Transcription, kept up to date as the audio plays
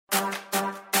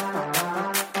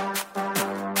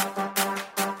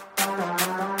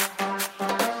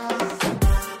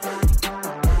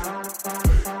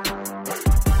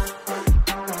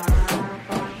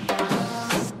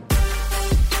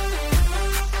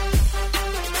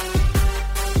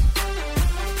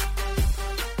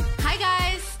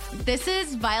This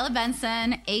is Violet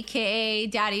Benson, aka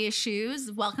Daddy Issues.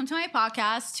 Welcome to my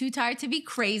podcast, Too Tired to Be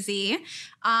Crazy.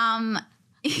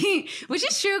 Which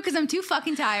is true because I'm too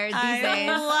fucking tired these days.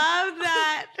 I love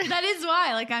that. That is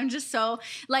why. Like, I'm just so,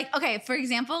 like, okay, for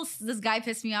example, this guy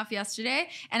pissed me off yesterday,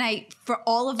 and for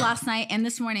all of last night and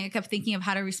this morning, I kept thinking of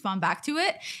how to respond back to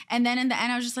it. And then in the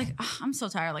end, I was just like, oh, I'm so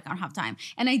tired. Like, I don't have time.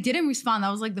 And I didn't respond. That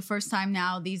was like the first time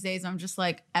now these days I'm just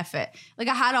like, F it. Like,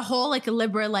 I had a whole, like,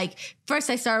 elaborate, like,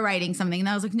 first I started writing something, and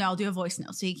I was like, no, I'll do a voice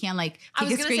note so you can't, like, take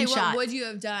a screenshot. I was going to say, what would you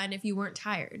have done if you weren't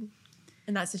tired?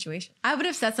 In that situation, I would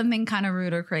have said something kind of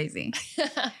rude or crazy.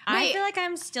 I feel like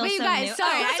I'm still wait, so you guys, new.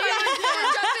 sorry.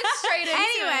 Oh, jumping straight into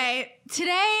Anyway,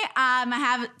 today I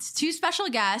have two special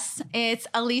guests. It's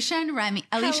Alisha and Remi.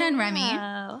 Alisha and Remi.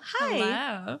 Hi.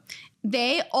 Hello.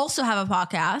 They also have a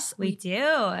podcast. We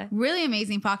do. Really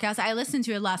amazing podcast. I listened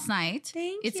to it last night.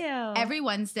 It's you. Every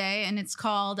Wednesday, and it's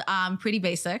called Pretty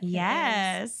Basic.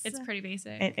 Yes. It's pretty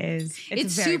basic. It is.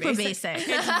 It's super basic. It's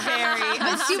very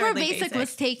But super basic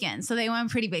was taken, so they went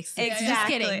pretty basic. Exactly. Just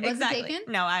kidding. Was exactly. it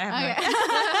taken? No, I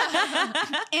have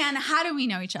Okay. And how do we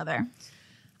know each other?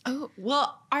 Oh,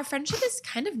 well, our friendship is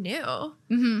kind of new.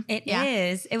 Mm-hmm. It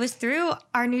is. It was through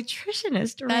our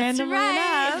nutritionist, randomly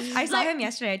enough. I saw him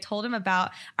yesterday. I told him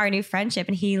about our new friendship,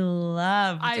 and he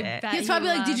loved it. He's probably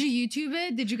like, did you YouTube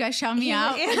it? Did you guys shout me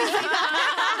out? He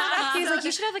was like,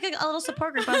 you should have like a little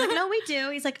support group. I was like, no, we do.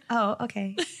 He's like, oh,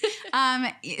 okay.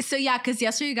 So yeah, because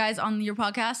yesterday, you guys, on your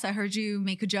podcast, I heard you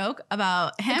make a joke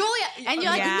about him. And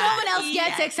you're like, no one else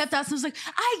gets it except us. And I was like,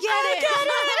 I get it.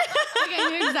 Like, I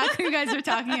knew exactly what you guys were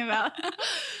talking about.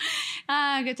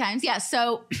 Good times. Yeah.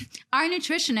 So our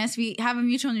nutritionist, we have a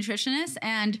mutual nutritionist,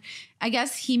 and I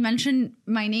guess he mentioned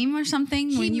my name or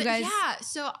something when you guys. Yeah.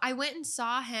 So I went and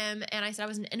saw him, and I said I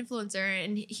was an influencer,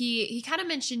 and he kind of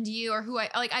mentioned you, or who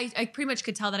I pretty much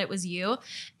could tell that it was you.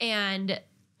 And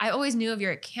I always knew of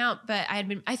your account, but I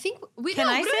think we Can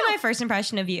I say my first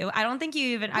impression of you? I don't think you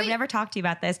even, I've never talked to you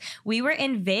about this. We were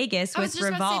in Vegas with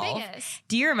Revolve.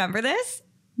 Do you remember this?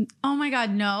 Oh my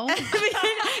God, no.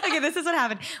 Okay, this is what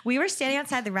happened. We were standing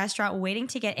outside the restaurant waiting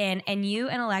to get in, and you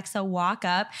and Alexa walk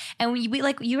up, and we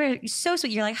like, you were so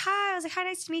sweet. You're like, hi. I was like, hi,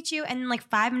 nice to meet you. And like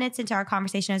 5 minutes into our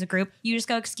conversation as a group, you just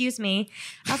go, excuse me.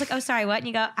 I was like, oh, sorry, what? And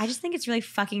you go, I just think it's really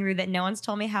fucking rude that no one's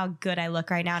told me how good I look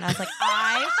right now. And I was like,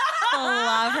 I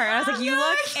love her. And I was like, you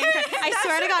look incredible. I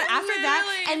swear to God, after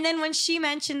that. And then when she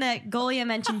mentioned that Golia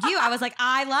mentioned you, I was like,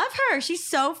 I love her. She's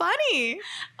so funny.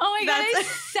 Oh my God, I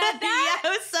said that? Yeah,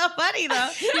 it was so funny though.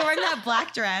 You're wearing that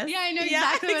black dress. Yeah, I know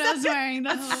exactly what I was wearing.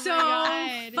 That's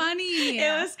so funny.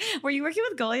 It was. Were you working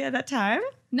with Golia at that time?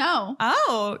 No.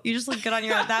 Oh, you just look good on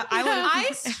your own. That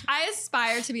I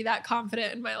aspire to be that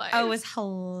confident in my life. Oh, it was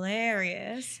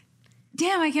hilarious.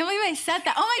 Damn, I can't believe I said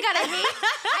that. Oh my God,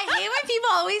 I hate when people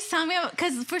always tell me,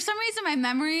 because for some reason my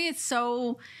memory is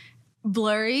so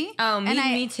blurry. Oh,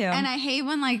 me too. And I hate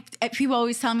when like people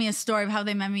always tell me a story of how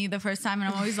they met me the first time, and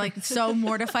I'm always like so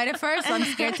mortified at first. So I'm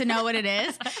scared to know what it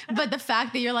is. But the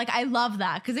fact that you're like, I love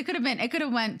that, because it could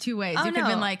have went two ways. You could have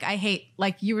been like, I hate,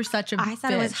 like you were such a I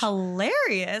thought bitch. It was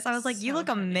hilarious. I was like, you look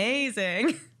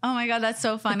amazing. Oh my God, that's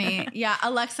so funny. Yeah,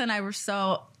 Alexa and I were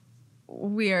so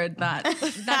weird that trip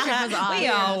was odd. We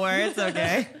all were. It's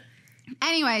okay.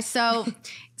 Anyway, so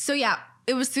yeah,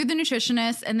 it was through the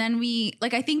nutritionist, and then we,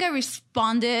 like, I think I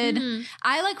responded. Mm-hmm.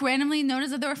 I like randomly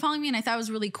noticed that they were following me, and I thought it was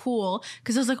really cool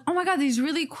because I was like, oh my God, these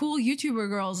really cool YouTuber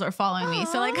girls are following me.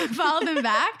 So like I followed them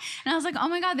back, and I was like, oh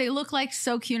my God, they look like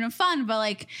so cute and fun. But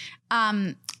like,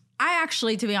 I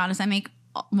actually, to be honest, I make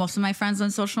most of my friends on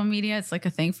social media. It's like a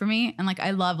thing for me, and like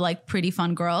I love like pretty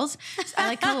fun girls. So I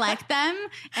like collect them,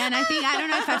 and I don't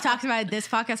know if I've talked about it this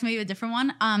podcast, maybe a different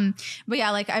one. But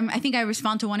yeah, like I think I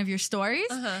respond to one of your stories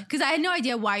because I had no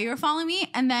idea why you were following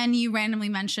me, and then you randomly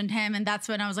mentioned him, and that's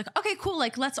when I was like, okay, cool,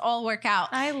 like let's all work out.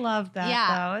 I love that.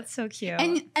 Yeah, though. It's so cute.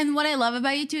 And what I love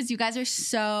about you too is you guys are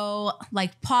so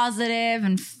like positive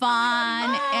and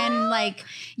fun, and like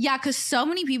because so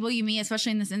many people you meet,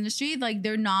 especially in this industry, like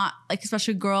they're not like, especially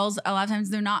girls, a lot of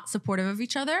times they're not supportive of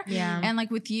each other. Yeah. And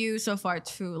like with you so far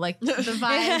too, like the vibes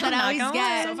that I always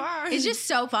get, so far. It's just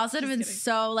so positive and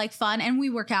so like fun. And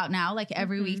we work out now like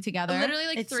every week together. Literally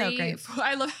like it's so great.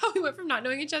 I love how we went from not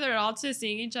knowing each other at all to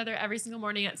seeing each other every single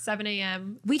morning at 7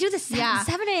 a.m. We do the 7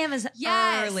 a.m. is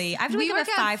early. I have to wake up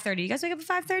at 5:30. You guys wake up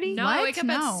at 5:30? No, I wake up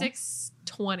at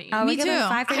 6:20. Oh, me too.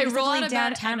 At 5:30. I roll out of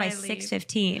downtown by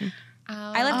 6:15.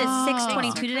 I left at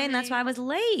 6:22 today, and that's why I was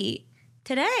late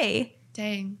today.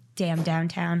 Damn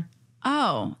downtown.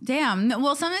 Oh, damn.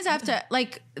 Well, sometimes I have to,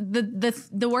 like,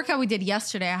 the workout we did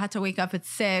yesterday, I had to wake up at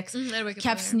 6,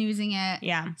 kept snoozing it.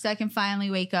 Yeah. So I can finally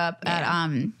wake up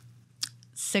at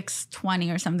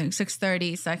 6:20 or something,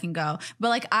 6:30, so I can go. But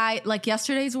like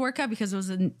yesterday's workout, because it was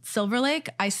in Silver Lake,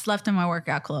 I slept in my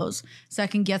workout clothes so I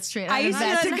can get straight out I of used to do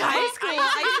bed that to in go. high school. I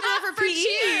used to do that for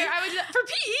PE. cheer. I would do that for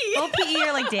PE. Oh, PE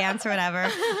or like dance or whatever.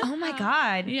 Oh my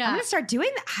God. Yeah. I'm going to start doing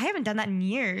that. I haven't done that in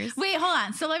years. Wait, hold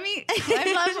on. So I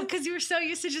love, because you were so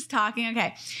used to just talking.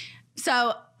 Okay.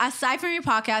 So aside from your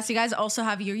podcast, you guys also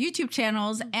have your YouTube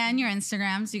channels and your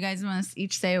Instagrams. You guys want to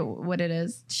each say what it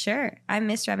is? Sure. I'm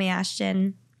Miss Remi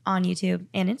Ashton on YouTube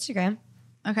and Instagram.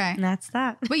 Okay. And that's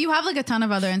that. But you have like a ton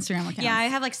of other Instagram accounts. Yeah, I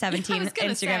have like 17 I was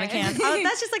gonna Instagram say. accounts. Oh,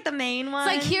 that's just like the main one.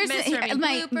 It's like here's Miss Remi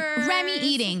my bloopers. Remi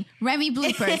eating, Remi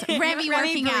bloopers, Remi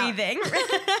working out. breathing.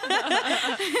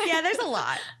 Yeah, there's a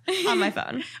lot on my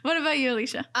phone. What about you,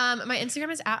 Alisha? My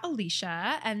Instagram is at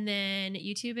Alisha, and then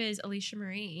YouTube is Alisha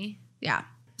Marie. Yeah.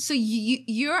 So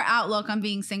your outlook on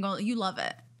being single, you love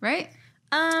it, right?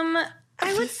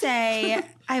 I would say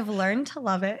I've learned to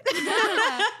love it.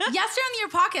 Yesterday on your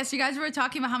podcast, you guys were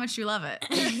talking about how much you love it.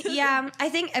 Yeah, I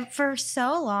think for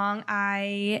so long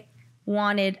I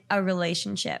wanted a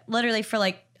relationship. Literally for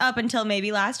like up until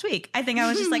maybe last week. I think I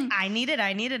was just like, I need it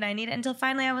until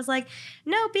finally I was like,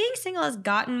 no, being single has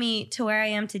gotten me to where I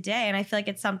am today. And I feel like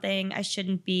it's something I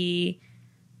shouldn't be,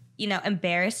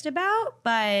 embarrassed about.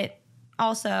 But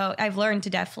also I've learned to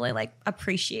definitely like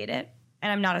appreciate it.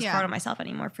 And I'm not as hard on myself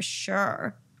anymore, for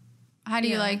sure. How do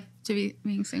you like to be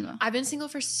being single? I've been single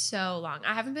for so long.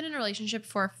 I haven't been in a relationship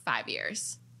for 5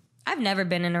 years. I've never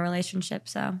been in a relationship,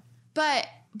 so. But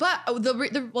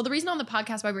the reason on the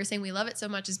podcast why we're saying we love it so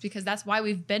much is because that's why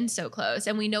we've been so close,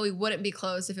 and we know we wouldn't be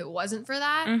close if it wasn't for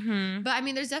that. Mm-hmm. But I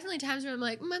mean, there's definitely times where I'm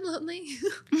like, I'm lonely.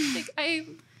 Like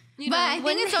But I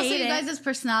think it's also you guys'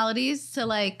 personalities to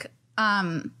like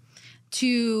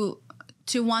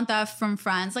to want that from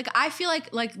friends. Like I feel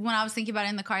like when I was thinking about it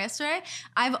in the car yesterday,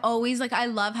 I've always I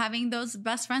love having those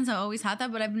best friends. I've always had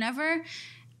that, but I've never,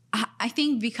 I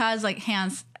think because like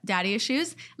Hans daddy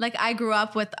issues, like I grew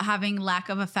up with having lack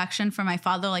of affection for my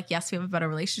father. Like, yes, we have a better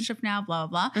relationship now, blah,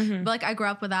 blah, blah. Mm-hmm. But like I grew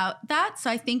up without that. So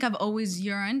I think I've always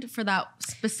yearned for that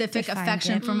specific To find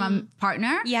affection it. from a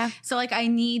partner. Yeah. So like I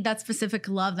need that specific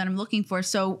love that I'm looking for.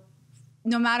 So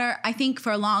no matter, I think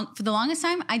for the longest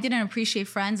time, I didn't appreciate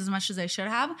friends as much as I should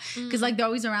have, because like they're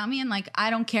always around me, and like I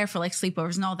don't care for like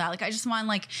sleepovers and all that. Like I just want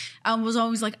I was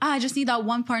always like, I just need that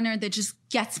one partner that just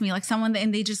gets me, like someone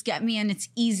and they just get me, and it's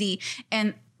easy,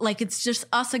 and like it's just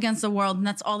us against the world, and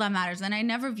that's all that matters. And I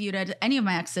never viewed any of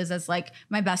my exes as like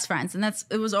my best friends, and it's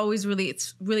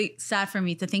really sad for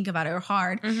me to think about it, or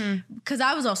hard, because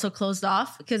I was also closed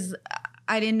off because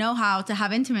I didn't know how to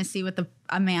have intimacy with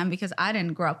a man, because I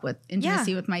didn't grow up with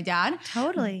intimacy with my dad.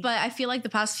 Totally. But I feel like the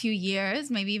past few years,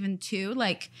 maybe even 2,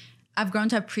 like I've grown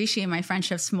to appreciate my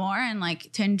friendships more and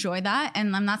like to enjoy that.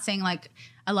 And I'm not saying like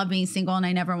I love being single and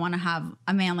I never want to have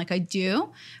a man, like I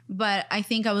do. But I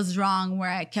think I was wrong where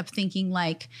I kept thinking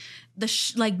like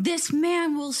this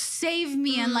man will save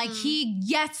me and like he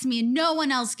gets me and no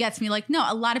one else gets me. Like, no,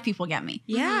 a lot of people get me.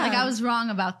 Yeah. Like I was wrong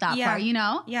about that part, you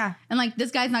know? Yeah. And like this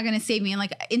guy's not going to save me. And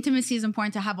like intimacy is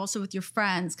important to have also with your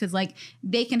friends, because like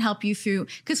they can help you through.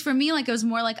 Because for me, like it was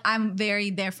more like I'm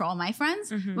very there for all my friends,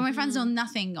 but my friends know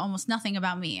almost nothing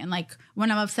about me. And like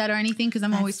when I'm upset or anything, because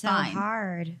I'm always so fine.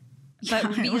 hard. Yeah,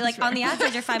 But I know, like it's on the fair.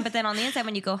 outside you're fine, but then on the inside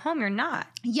when you go home you're not.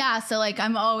 Yeah, so like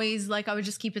I'm always like I would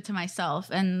just keep it to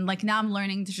myself, and like now I'm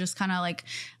learning to just kind of like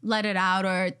let it out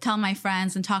or tell my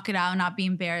friends and talk it out, and not be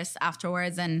embarrassed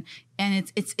afterwards. And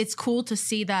it's cool to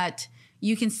see that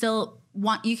you can still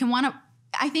want to.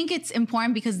 I think it's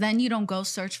important because then you don't go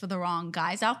search for the wrong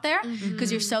guys out there,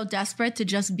 because you're so desperate to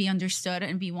just be understood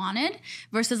and be wanted,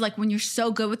 versus like when you're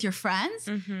so good with your friends,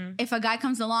 if a guy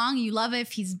comes along, you love it.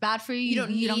 If he's bad for you, you don't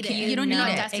need it. You don't need You're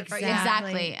not it. desperate for it.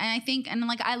 Exactly. And I think, and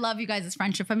like I love you guys'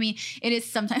 friendship. I mean, it is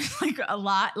sometimes like a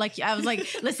lot. Like I was like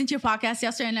listening to your podcast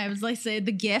yesterday, and I was like, say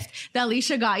the gift that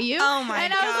Alicia got you. Oh my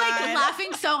And I was like God.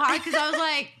 laughing so hard because I was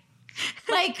like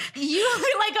you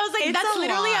like I was like, It's that's a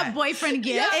literally lot. a boyfriend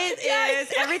gift. It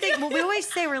is everything. Well, we always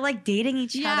say we're like dating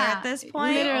each other at this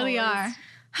point. Literally are.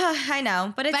 I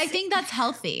know, but it's. But I think that's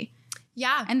healthy.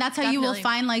 Yeah. And that's how you will definitely.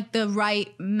 find like the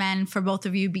right men for both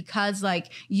of you, because like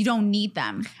you don't need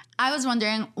them. I was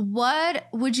wondering, what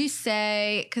would you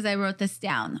say? Because I wrote this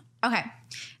down. Okay.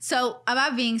 So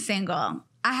about being single,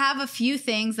 I have a few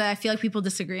things that I feel like people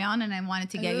disagree on, and I wanted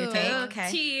to get your Ooh, take.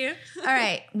 Okay. Tea. All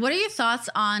right. What are your thoughts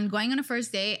on going on a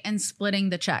first date and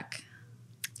splitting the check?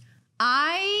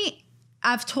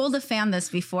 I've told a fan this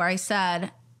before. I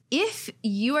said, if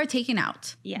you are taken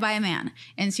out Yes. by a man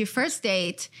and it's your first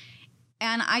date,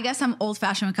 and I guess I'm old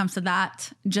fashioned when it comes to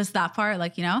that, just that part,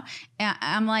 like, you know, and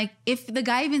I'm like, if the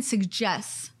guy even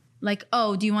suggests like,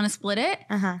 oh, do you want to split it?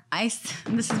 Uh-huh.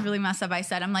 This is really messed up. I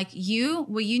said, I'm like,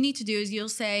 what you need to do is you'll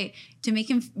say, to make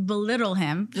him belittle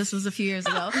him, this was a few years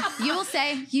ago, you will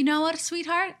say, you know what,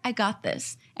 sweetheart, I got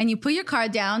this. And you put your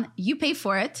card down, you pay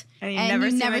for it, and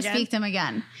you never speak to him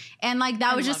again. And like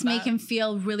that would just make him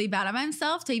feel really bad about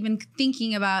himself to even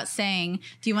thinking about saying,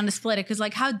 do you want to split it? Because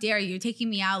like, how dare you taking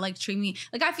me out, like treat me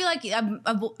like, I feel like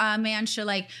a man should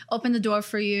like open the door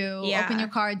for you, open your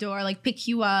car door, like pick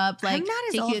you up, like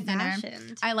take you to dinner.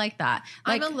 I like that.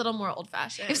 Like, I'm a little more old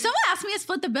fashioned. If someone asks me to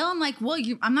split the bill, I'm like, well,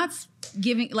 I'm not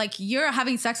giving, like, you're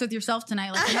having sex with yourself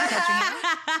tonight. Like, I'm not touching you.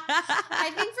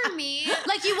 I think for me,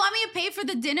 like, you want me to pay for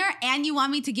the dinner and you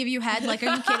want me to give you head? Like,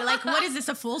 are you kidding? Like, what is this,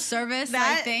 a full service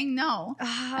like thing? No,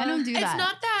 I don't do that. It's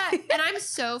not that, and I'm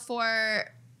so for.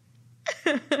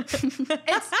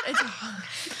 it's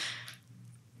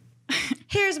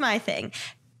Here's my thing.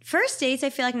 First dates, I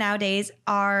feel like nowadays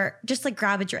are just like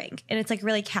grab a drink and it's like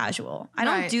really casual. I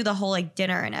don't do the whole like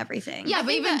dinner and everything. Yeah,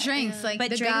 but even drinks, like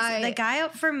the guy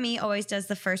for me always does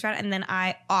the first round and then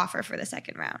I offer for the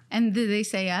second round. And do they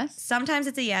say yes? Sometimes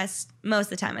it's a yes. Most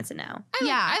of the time it's a no.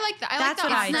 I like that. That's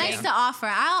what I It's nice to offer.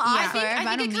 I'll offer.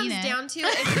 I think it comes down to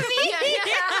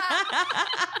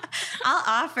I'll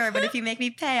offer, but if you make me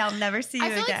pay, I'll never see you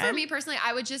again. I feel like for me personally,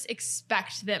 I would just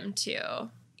expect them to.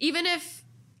 Even if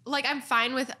like I'm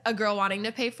fine with a girl wanting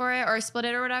to pay for it or split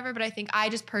it or whatever, but I think I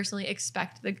just personally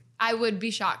expect I would be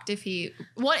shocked if he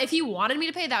wanted me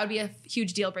to pay. That would be a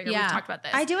huge deal breaker. Yeah. We've talked about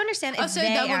this. I do understand. If so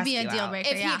that would be a deal breaker.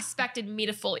 If he expected me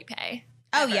to fully pay.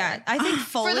 Oh yeah, I think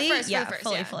fully.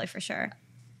 Fully for sure.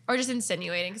 Or just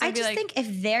insinuating. I just think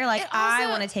if they're like, I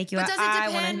want to take you out,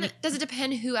 does it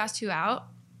depend who asked who out?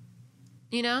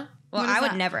 You know? Well, I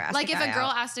would never ask. Like if a girl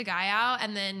asked a guy out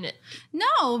and then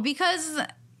no, because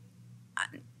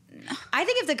I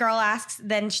think if the girl asks,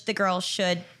 then the girl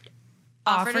should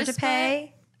offer to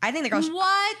pay. I think the girl should.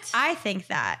 What? I think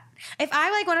that. If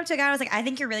I like went up to a guy and I was like, I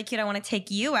think you're really cute, I want to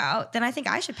take you out, then I think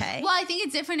I should pay. Well, I think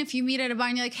it's different if you meet at a bar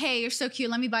and you're like, hey, you're so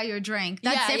cute, let me buy you a drink.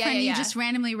 That's different. You just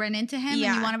randomly run into him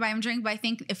and you want to buy him a drink. But I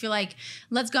think if you're like,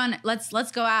 let's go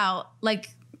out, like,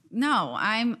 no,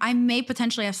 I may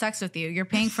potentially have sex with you. You're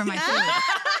paying for my food.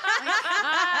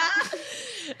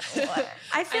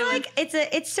 I feel like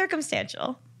it's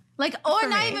circumstantial. Like, or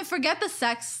not even forget the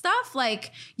sex stuff.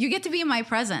 Like, you get to be in my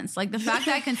presence. Like, the fact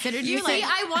that I considered you. See, like,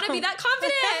 I want to be that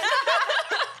confident.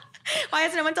 Why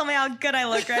hasn't anyone told me how good I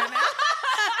look right now?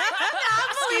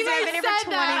 I've been here for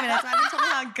 20 minutes. Why haven't you told me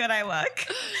how good I look?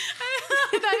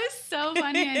 That is so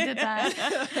funny. I did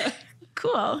that.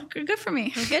 Cool. Good for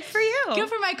me. Good for you. Good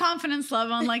for my confidence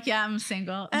level. I'm like, yeah, I'm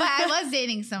single. But I was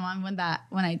dating someone when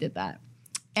I did that.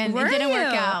 And it didn't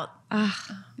work out.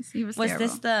 He was terrible.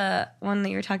 This the one that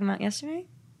you were talking about yesterday?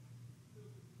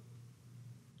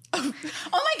 Oh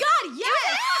my God,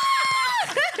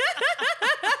 yes!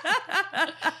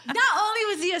 Not only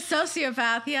was he a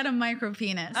sociopath, he had a micro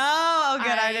penis. Oh,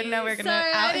 good. I didn't know we were going to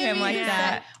out him like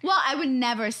that. Well, I would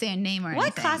never say a name or anything.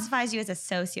 What classifies you as a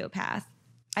sociopath?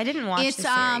 I didn't watch the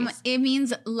series. It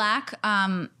means lack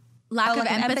of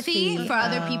empathy for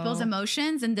other people's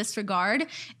emotions and disregard.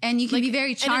 And you can be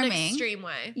very charming. In an extreme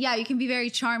way. Yeah, you can be very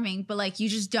charming, but like you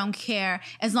just don't care.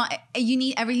 As long you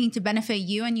need everything to benefit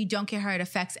you and you don't care how it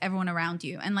affects everyone around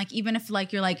you. And like even if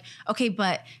like you're like, okay,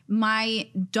 but my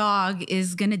dog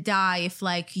is gonna die if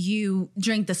like you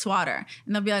drink this water.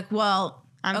 And they'll be like, well,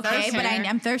 I'm thirsty. But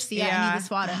I'm thirsty. I need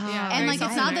this water. And like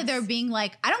it's not that they're being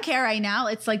like, I don't care right now.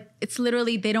 It's like it's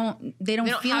literally they don't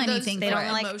feel anything. They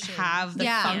don't like have the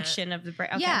function of the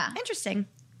brain. Okay. Yeah, interesting.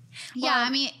 Yeah,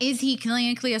 I mean, is he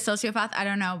clinically a sociopath? I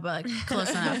don't know, but like close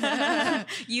enough.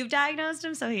 You've diagnosed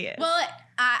him, so he is. Well,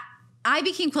 I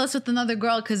became close with another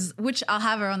girl which I'll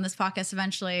have her on this podcast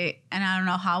eventually, and I don't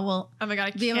know how we'll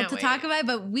be able to talk about it,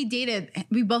 but we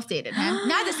both dated him.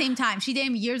 Not at the same time. She dated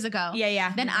him years ago.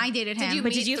 Yeah. Then I dated him.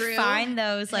 Did you find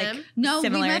those like No,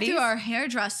 similarities? we met through our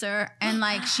hairdresser, and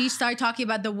like she started talking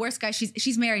about the worst guy.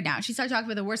 She's married now. She started talking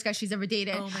about the worst guy she's ever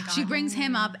dated. Oh my God. She brings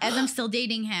him up as I'm still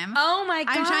dating him. Oh my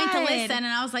God. I'm trying to listen, and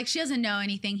I was like, she doesn't know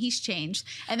anything. He's changed.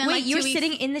 And then wait, you were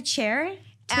sitting in the chair?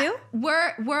 Too?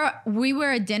 We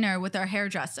were at dinner with our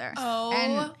hairdresser.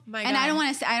 Oh my God! And I don't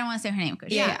want to say her name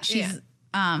because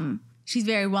she's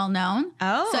very well known.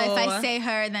 Oh, so if I say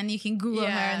her, then you can Google her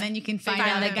and then you can find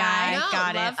out the guy.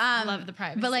 Got it. Love the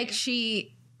privacy. But like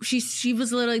she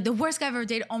was literally the worst guy I've ever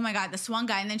dated. Oh my God, this one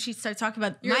guy. And then she started talking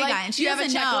about You're my like, guy, and she you have a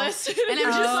doesn't know. checklist. And I'm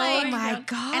just like, oh my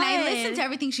God. And I listened to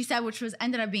everything she said, which was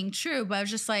ended up being true. But I was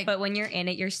just like, But when you're in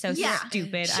it, you're so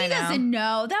stupid. she I know. doesn't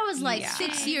know. That was like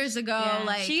 6 years ago. Yeah.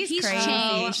 Like She's he's crazy.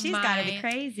 changed. She's got to be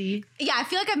crazy. Yeah, I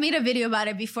feel like I made a video about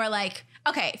it before. Like,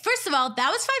 okay, first of all,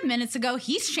 that was 5 minutes ago.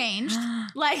 He's changed.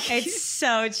 Like, It's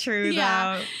so true,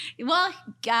 Yeah. though. well,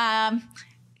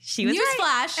 She was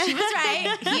right. newsflash, she was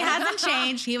right. He hasn't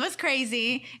changed. He was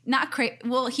crazy. Not crazy.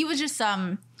 Well, he was just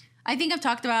I think I've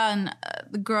talked about in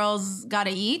The Girls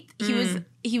Gotta Eat.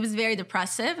 He was very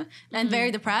depressive and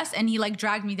very depressed, and he like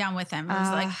dragged me down with him. It was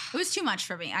like it was too much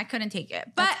for me. I couldn't take it.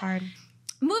 But That's hard.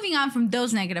 moving on from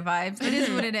those negative vibes, it is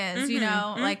what it is. You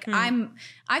know, like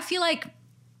I feel like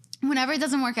whenever it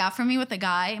doesn't work out for me with a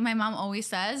guy, my mom always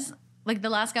says, like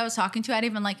the last guy I was talking to, I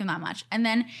didn't even like him that much. And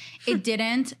then it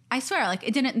didn't, I swear, like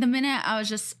it didn't, the minute I was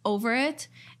just over it,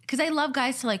 because I love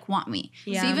guys to like want me.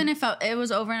 Yeah. So even if it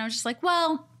was over and I was just like,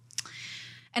 well,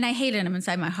 and I hated him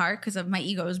inside my heart because of my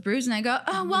ego was bruised. And I go,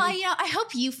 oh, well, I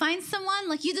hope you find someone.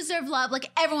 Like, you deserve love. Like,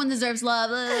 everyone deserves love.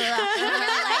 Blah, blah, blah. And I'm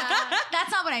really like,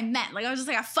 that's not what I meant. Like, I was just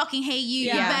like, I fucking hate you.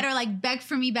 Yeah. You better, like, beg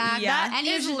for me back. Yeah. And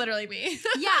he was It's just, literally me.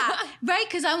 yeah, right?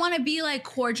 Because I want to be, like,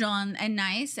 cordial and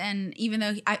nice. And even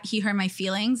though he hurt my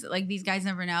feelings, like, these guys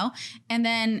never know. And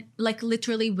then, like,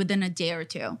 literally within a day or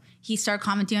two, he started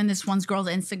commenting on this one girl's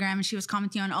Instagram, and she was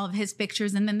commenting on all of his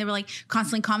pictures. And then they were like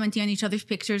constantly commenting on each other's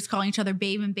pictures, calling each other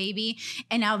babe and baby.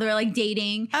 And now they're like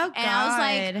dating. Oh, God. And I was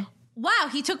like, wow,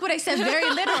 he took what I said very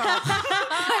literal.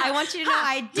 I want you to know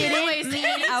I didn't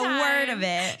mean a word of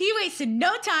it. He wasted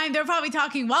no time. They were probably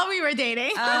talking while we were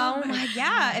dating. Oh my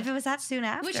God. If it was that soon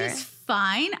after. Which is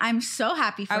fine. I'm so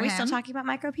happy for him. Are we still talking about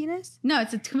micro penis? No,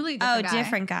 it's a completely different guy.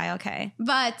 Different guy. Okay.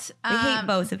 But We hate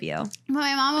both of you. But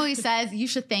my mom always says you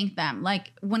should thank them.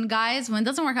 Like when it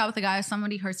doesn't work out with a guy, if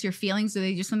somebody hurts your feelings or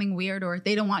they do something weird or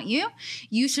they don't want you,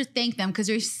 you should thank them because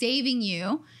they're saving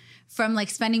you from like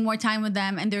spending more time with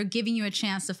them and they're giving you a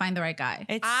chance to find the right guy.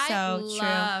 It's I so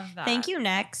love true. that. Thank you.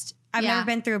 Next. I've Yeah. never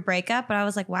been through a breakup, but I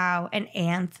was like, wow, an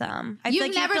anthem. I feel You've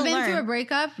like you have never to been learn. through a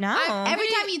breakup? No. Every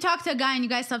time you talk to a guy and you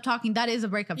guys stop talking, that is a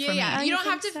breakup for me. Yeah. You don't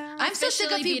have think to. so? I'm so sick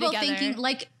of officially be people together. thinking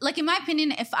like in my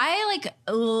opinion, if I'm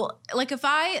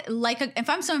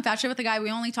so infatuated with a guy, we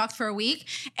only talked for a week,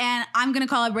 and I'm gonna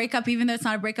call it a breakup, even though it's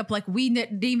not a breakup. Like we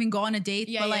didn't even go on a date,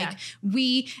 Yeah, but yeah.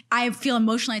 like I feel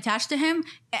emotionally attached to him.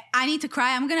 I need to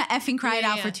cry. I'm gonna effing cry it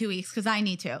Yeah, out yeah. for 2 weeks because I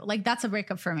need to. Like that's a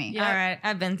breakup for me. Yeah. All right.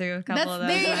 I've been through a couple of those.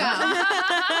 There you go.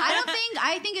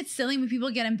 I think it's silly when people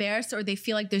get embarrassed or they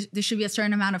feel like there should be a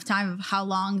certain amount of time of how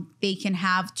long they can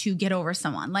have to get over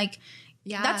someone. Like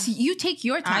Yeah. you take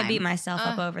your time. I beat myself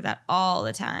up over that all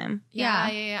the time.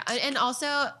 Yeah. And also,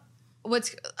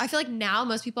 I feel like now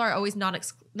most people are always not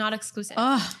exclusive.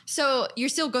 Ugh. So you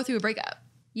still go through a breakup.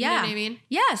 Yeah. You know what I mean?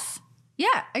 Yes.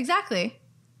 Yeah, exactly.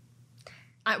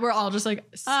 We're all just like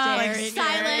staring.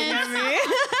 silence.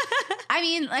 I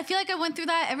mean, I feel like I went through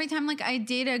that every time like I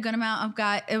dated a good amount of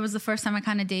guys. It was the first time I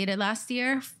kind of dated last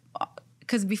year.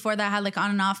 Because before that I had like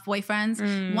on and off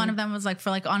boyfriends. One of them was like for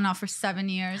like on and off for 7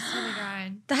 years. Oh my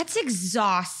God. That's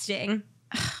exhausting.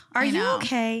 Are you know.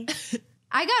 okay?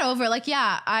 I got over it. Like,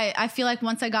 yeah, I feel like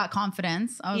once I got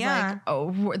confidence, I was Yeah. like,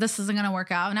 oh, this isn't going to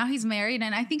work out. Now he's married.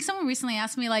 And I think someone recently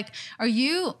asked me like,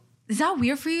 is that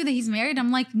weird for you that he's married?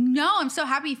 I'm like, no, I'm so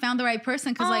happy he found the right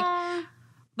person. Cause like,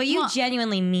 But you Well-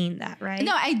 genuinely mean that, right?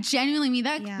 no, I genuinely mean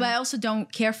that, Yeah. but I also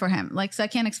don't care for him. Like, so I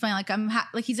can't explain. Like,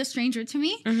 like he's a stranger to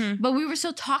me, but we were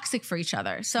so toxic for each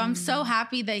other. So I'm so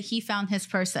happy that he found his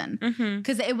person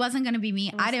because it wasn't going to be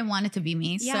me. I didn't want it to be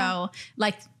me. Yeah. So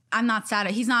like, I'm not sad.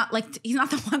 He's not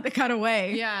the one that got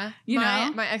away. Yeah. You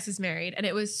know? My ex is married and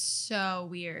it was so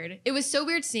weird. It was so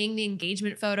weird seeing the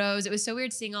engagement photos. It was so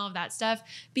weird seeing all of that stuff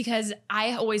because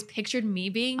I always pictured me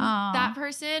being that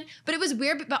person. But it was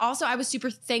weird. But also I was super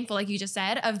thankful, like you just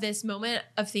said, of this moment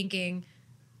of thinking,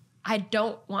 I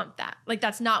don't want that. Like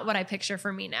that's not what I picture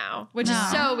for me now, which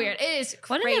is so weird. It is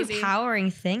What crazy. an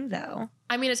empowering thing, though.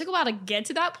 I mean, it took a while to get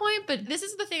to that point, but this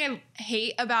is the thing I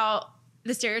hate about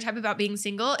the stereotype about being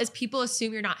single is people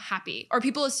assume you're not happy or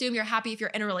people assume you're happy if you're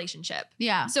in a relationship.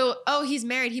 Yeah. So, he's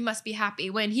married, he must be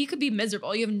happy when he could be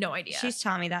miserable. You have no idea. She's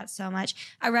taught me that so much.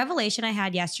 A revelation I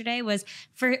had yesterday was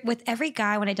with every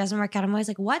guy when it doesn't work out, I'm always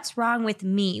like, what's wrong with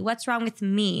me? What's wrong with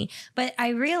me? But I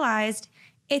realized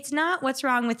it's not what's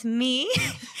wrong with me.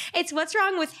 It's what's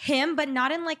wrong with him, but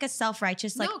not in like a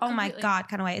self-righteous, like, No, oh my completely. God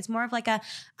kind of way. It's more of like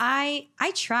I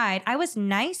tried. I was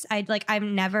nice.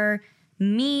 I'm never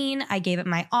mean. I gave it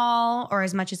my all, or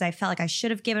as much as I felt like I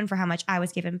should have given for how much I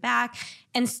was given back,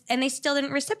 and they still didn't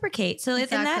reciprocate. So in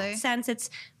Exactly. that sense,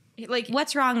 Like,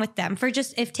 what's wrong with them for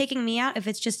just if taking me out? If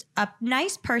it's just a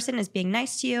nice person is being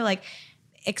nice to you, like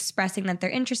expressing that they're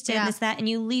interested in this, that, and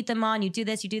you lead them on, you do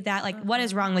this, you do that. Like, what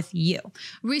is wrong with you?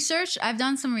 Research. I've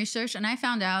done some research and I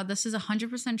found out this is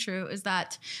 100% true, is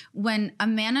that when a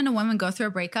man and a woman go through a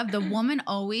breakup, the woman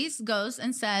always goes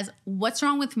and says, what's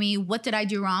wrong with me? What did I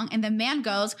do wrong? And the man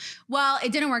goes, well,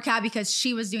 it didn't work out because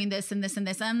she was doing this and this and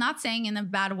this. And I'm not saying in a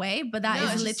bad way, but that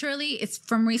is literally, it's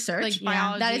from research. Like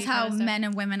biology, that is how men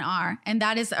and women are. And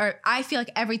that is, I feel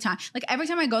like every time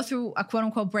I go through a quote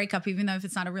unquote breakup, even though if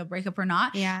it's not a real breakup or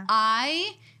not,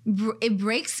 it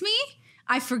breaks me.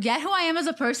 I forget who I am as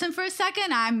a person for a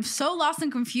second. I'm so lost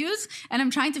and confused, and I'm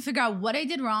trying to figure out what I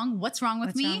did wrong, what's wrong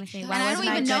with me, and I don't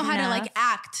even know how to like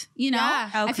act. You know,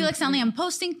 I feel like suddenly I'm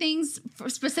posting things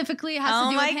specifically it has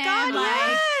to do with him. God,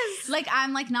 yes. Like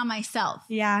I'm like not myself.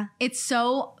 Yeah, it's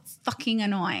so fucking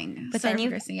annoying. But then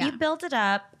you build it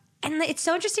up, and it's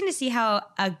so interesting to see how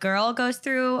a girl goes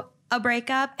through a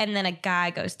breakup and then a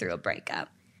guy goes through a breakup.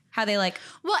 How they like...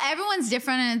 Well, everyone's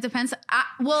different and it depends.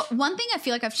 One thing I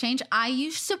feel like I've changed, I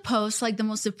used to post like the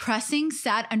most depressing,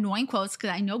 sad, annoying quotes because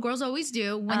I know girls always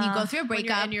do when you go through a breakup.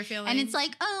 When you're in your feelings. And it's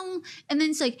like, oh, and then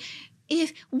it's like...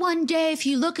 If one day, if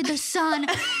you look at the sun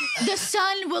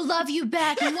will love you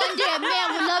back. And one day a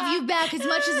man will love you back as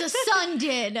much as the sun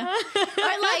did. Or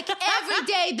like every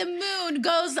day the moon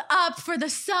goes up for the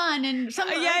sun and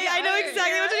something like that. I know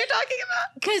exactly what you're talking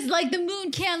about. Because like the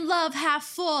moon can't love half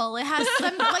full. It has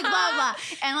some like blah, blah.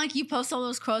 And like you post all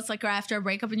those quotes like right after a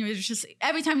breakup and you're just,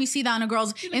 every time you see that on a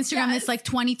girl's Instagram, it's like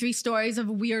 23 stories of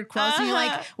weird quotes. And you're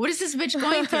like, what is this bitch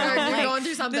going through? You're going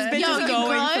through something. This bitch is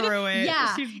going through it.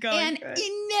 Yeah. She's going through it.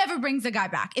 It never brings the guy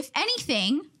back. If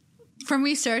anything, from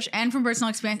research and from personal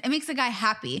experience, it makes the guy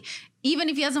happy. Even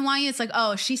if he doesn't want you, it's like,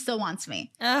 oh, she still wants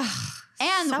me. Ugh.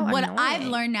 And So what annoying. I've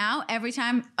learned now, every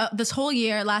time this whole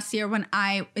year, last year, when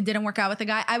it didn't work out with a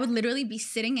guy, I would literally be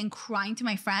sitting and crying to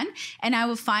my friend, and I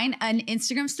would find an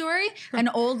Instagram story, an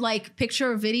old like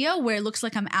picture or video where it looks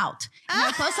like I'm out, and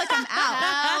I post like I'm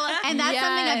out, and that's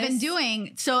something I've been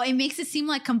doing. So it makes it seem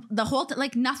like the whole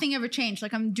like nothing ever changed,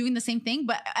 like I'm doing the same thing,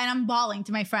 and I'm bawling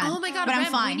to my friend. Oh my god, but Rem,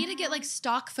 I'm fine. We need to get like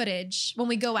stock footage when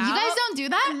we go out. You guys don't do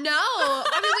that? No.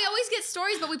 I mean, we always get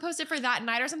stories, but we post it for that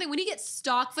night or something. We need to get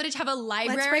stock footage, have a library.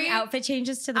 Let's bring outfit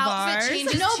changes to the bars.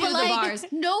 Changes No, to but the like, bars.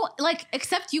 no, like,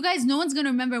 except you guys, no one's gonna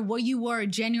remember what you wore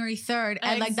January 3rd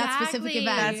at like that specific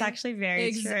event. That's actually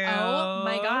very true. Oh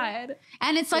my god.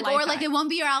 And it's like, Life or like hack. it won't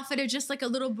be your outfit, it's just like a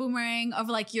little boomerang of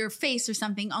like your face or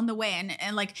something on the way.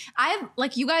 And like,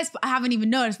 you guys haven't even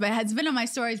noticed, but it's been on my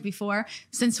stories before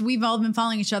since we've all been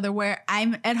following each other where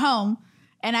I'm at home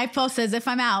and I post as if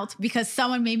I'm out because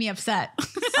someone made me upset.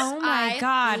 Oh my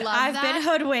God. I've been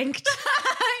hoodwinked.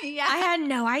 Yeah. I had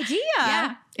no idea.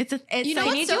 Yeah. It's You know Can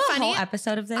what's you so do a funny? whole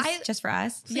episode of this just for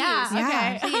us? Please. Yeah,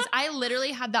 okay. Please. I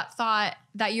literally had that thought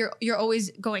that you're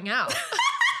always going out.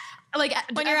 Like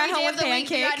When you're every at home day with of the week,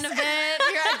 you're at pancakes. an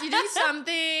event, you do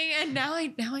something, and now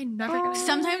I never gonna.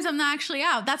 Sometimes I'm not actually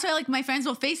out. That's why like my friends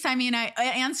will FaceTime me and I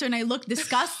answer and I look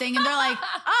disgusting and they're like,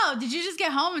 oh, did you just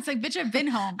get home? It's like, bitch, I've been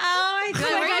home. Oh my God.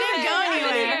 Like, I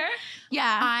didn't go anywhere.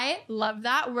 Yeah. I love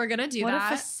that. We're gonna do What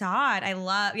that. a facade. I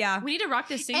love, We need to rock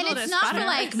this single. And it's not for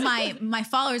like my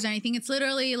followers or anything. It's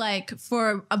literally like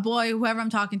for a boy, whoever I'm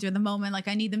talking to at the moment, like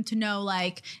I need them to know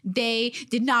like they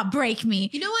did not break me.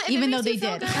 You know what? If even it though makes they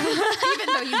you feel did. good,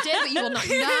 even though you did, but you will not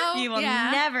know. You will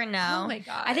never know. Oh my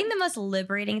God. I think the most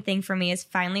liberating thing for me is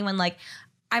finally when like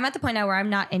I'm at the point now where I'm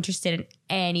not interested in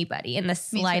anybody in the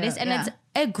slightest. And it's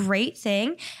a great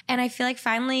thing. And I feel like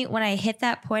finally when I hit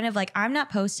that point of like, I'm not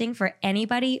posting for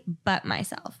anybody but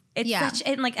myself. It's such,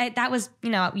 and like that was,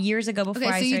 years ago before I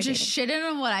Okay, so started you just dating. shitted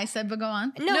on what I said, but go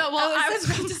on. No, well, I was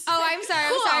about to say. Oh, I'm sorry.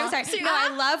 Cool. I'm sorry. See, No,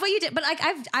 I love what you did, but like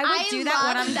I would do that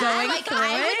when I'm going like, through I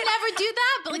it. would never do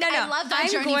that, but like I love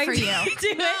that journey for you.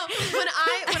 Do No,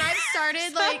 it. when I've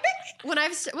started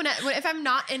like if I'm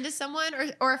not into someone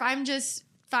or if I'm just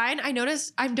fine, I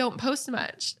notice I don't post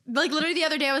much. Like literally the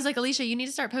other day I was like, Alisha, you need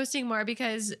to start posting more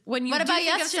because when you What do about think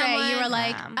yesterday? of someone, You were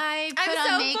like, Yeah. I put I'm on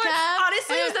so makeup. bored.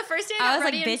 Honestly, it was the first day I I was got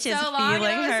like, ready in bitch is so long. feeling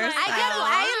and I was herself.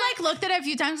 I like looked at it a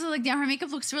few times. I was like, damn, her makeup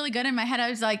looks really good. In my head, I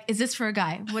was like, is this for a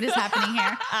guy? What is happening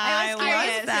here? I was love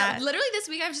curious. that. Literally this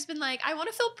week I've just been like, I want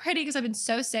to feel pretty because I've been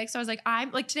so sick. So I was like,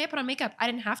 today I put on makeup. I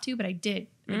didn't have to, but I did.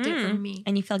 I did for me.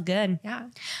 And you feel good. Yeah.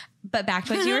 But back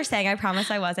to what you were saying, I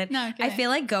promise I wasn't. No, okay. I feel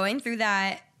like going through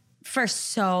that for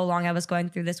so long I was going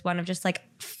through this one of just like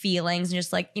feelings and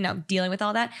just like, you know, dealing with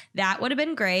all that. That would have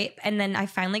been great. And then I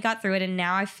finally got through it. And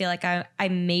now I feel like I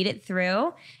made it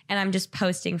through and I'm just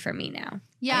posting for me now.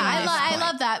 Yeah, I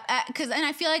love that because and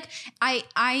I feel like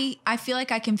I feel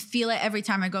like I can feel it every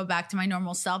time I go back to my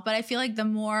normal self. But I feel like the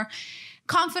more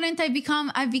confident I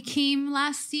became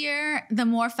last year, the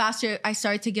more faster I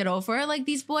started to get over like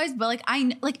these boys. But like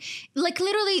I like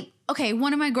literally, okay,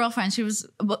 one of my girlfriends, she was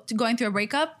going through a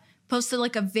breakup, posted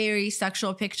like a very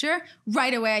sexual picture.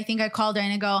 Right away, I think I called her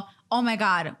and I go, oh my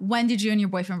God, when did you and your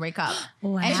boyfriend break up?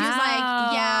 Wow. And she was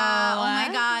like, yeah, oh my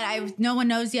God, no one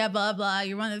knows yet, blah, blah.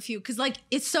 You're one of the few. Cause like,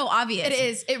 it's so obvious. It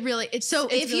is. So if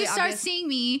really you start obvious. seeing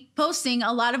me posting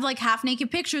a lot of like half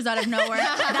naked pictures out of nowhere,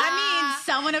 that means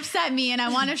someone upset me and I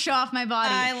want to show off my body.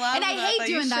 I love and I that, hate though.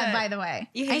 You doing that, should. by the way.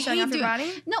 You hate showing off your body?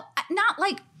 No, not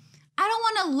like, I don't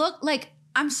want to look like,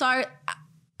 I'm sorry.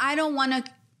 I don't want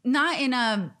to, not in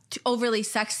a overly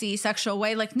sexy sexual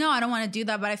way. Like, no, I don't want to do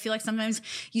that. But I feel like sometimes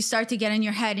you start to get in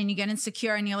your head and you get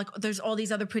insecure and you're like, there's all these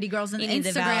other pretty girls on You need the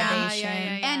Instagram. validation.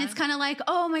 And it's kind of like,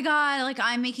 oh my God, like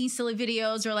I'm making silly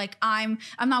videos or like I'm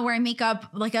not wearing makeup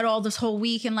like at all this whole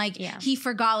week. And like he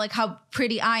forgot like how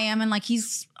pretty I am. And like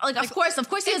he's like of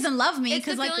course he doesn't love me. It's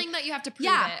the like, feeling that you have to prove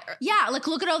yeah, it. yeah. Like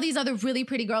look at all these other really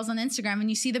pretty girls on Instagram and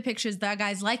you see the pictures that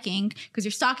guy's liking because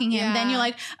you're stalking him. Yeah. Then you're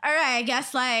like, all right, I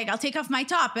guess like I'll take off my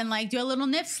top and like do a little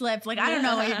nip slip. Like I don't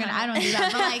know what you're gonna. I don't do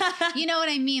that, but like you know what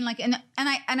I mean. Like and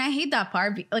I hate that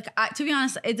part. Like to be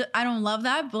honest, I don't love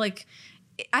that. But like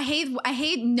I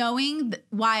hate knowing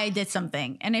why I did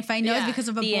something. And if I know it's because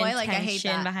of a The boy, like I hate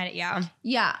intention that. behind it. Yeah.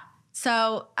 Yeah.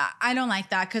 So I don't like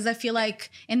that because I feel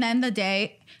like in the end of the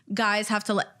day, guys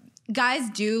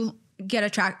do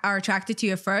are attracted to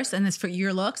you first, and it's for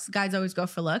your looks. Guys always go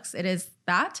for looks. It is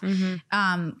that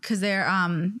because they're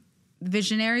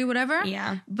visionary, whatever.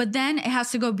 Yeah. But then it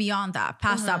has to go beyond that,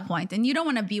 past that point, and you don't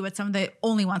want to be with someone that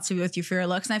only wants to be with you for your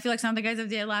looks. And I feel like some of the guys I've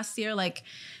dated last year, like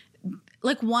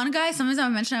one guy, sometimes I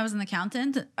mentioned I was an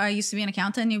accountant. I used to be an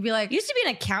accountant. And you'd be like, You used to be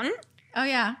an accountant? oh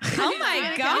yeah. Oh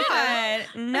my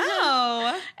God.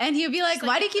 No. And he'd be like,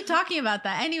 why do you keep talking about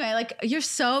that? Anyway, like, you're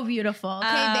so beautiful. Okay,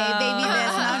 baby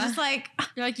this. And I was just like,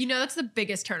 You're like, that's the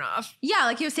biggest turnoff. yeah,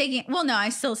 like he was taking, well, no, I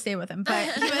still stay with him, but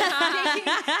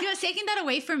he was taking that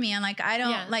away from me. And like, I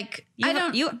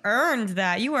don't, You earned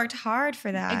that. You worked hard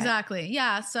for that. exactly.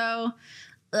 Yeah. So,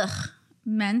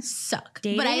 men suck.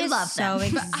 Dating but I is love so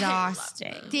them.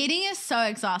 exhausting. Dating is so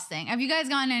exhausting. Have you guys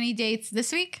gone on any dates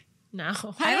this week? No. I don't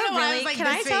know have a why I really, was like, can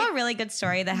I this tell week. a really good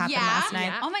story that happened Yeah? last night?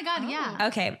 Yeah. Oh my God, yeah.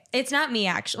 Okay, it's not me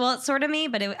actually. Well, it's sort of me,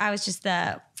 but I was just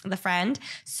the friend.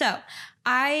 So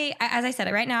as I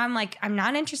said, right now I'm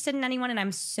not interested in anyone, and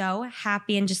I'm so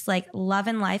happy and just like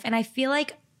loving life. And I feel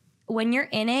like when you're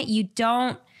in it, you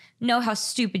don't know how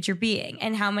stupid you're being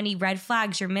and how many red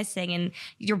flags you're missing and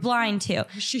you're blind to.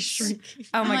 She's shrinking.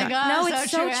 Oh my God. No,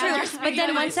 it's so I true. just But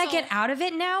then my once I soul. get out of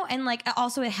it now, and like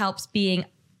also it helps being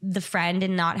the friend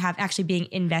and not actually being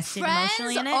invested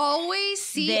emotionally in it. Always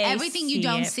see They everything you see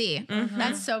don't it. see. Mhm.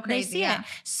 That's so They crazy. see Yeah. it.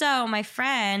 So my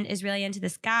friend is really into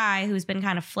this guy who's been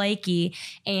kind of flaky,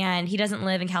 and he doesn't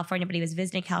live in California, but he was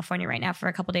visiting California right now for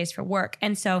a couple days for work.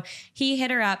 And so he hit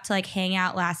her up to like hang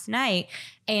out last night,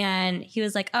 and he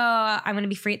was like, oh, I'm going to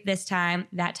be free at this time.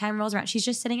 That time rolls around. She's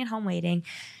just sitting at home waiting.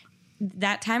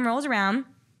 That time rolls around.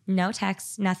 No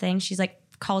texts, nothing. She's like,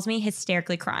 calls me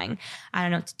hysterically crying. I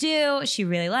don't know what to do. She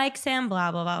really likes him,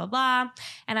 blah, blah, blah, blah, blah.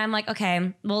 And I'm like,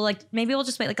 okay, well, like maybe we'll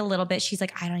just wait like a little bit. She's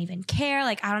like, I don't even care.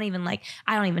 Like, I don't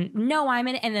even know I'm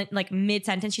in it. And then like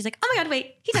mid-sentence, she's like, oh my God,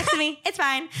 wait, he texted me. It's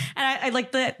fine. And I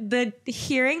like the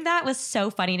hearing that was so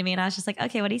funny to me. And I was just like,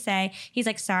 okay, what'd he say? He's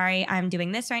like, sorry, I'm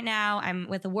doing this right now. I'm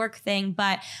with a work thing,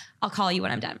 but I'll call you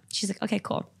when I'm done. She's like, okay,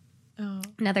 cool. Oh.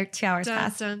 Another 2 hours Dun,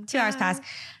 pass. dun, 2 hours dun. pass.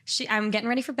 I'm getting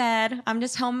ready for bed. I'm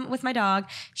just home with my dog.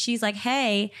 She's like,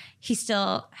 hey, he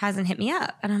still hasn't hit me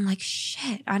up. And I'm like,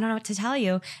 shit, I don't know what to tell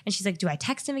you. And she's like, do I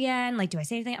text him again? Like, do I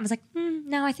say anything? I was like,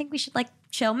 no, I think we should like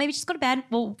chill. Maybe just go to bed.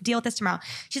 We'll deal with this tomorrow.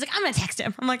 She's like, I'm going to text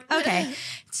him. I'm like, okay.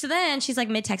 So then she's like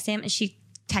mid-text him, and she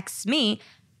texts me.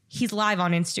 He's live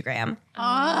on Instagram.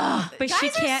 Oh, But Guys she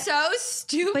are can't. so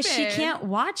stupid. But she can't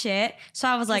watch it. So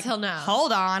I was like, he'll know.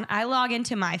 hold on. I log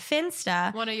into my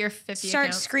Finsta. One of your 50 Start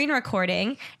accounts. screen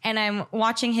recording, and I'm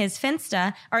watching his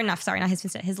Finsta, or not his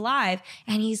Finsta, his live,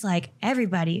 and he's like,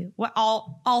 everybody,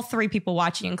 all 3 people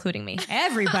watching, including me,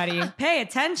 everybody, pay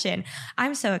attention.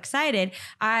 I'm so excited.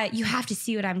 You have to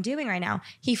see what I'm doing right now.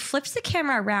 He flips the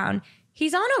camera around.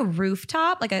 He's on a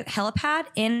rooftop, like a helipad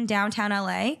in downtown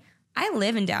LA. I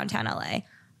live in downtown LA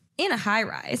in a high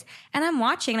rise, and I'm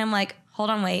watching, and I'm like, hold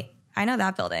on, wait, I know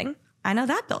that building. I know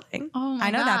that building. Oh my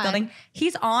I know God. that building.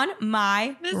 He's on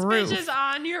my This roof. bitch is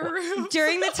on your roof.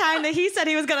 During the time that he said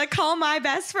he was going to call my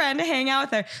best friend to hang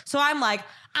out with her. So I'm like,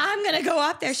 I'm going to go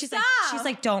up there. She's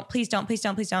like, don't, please don't, please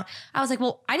don't, please don't. I was like,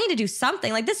 well, I need to do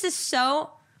something. Like, this is so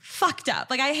fucked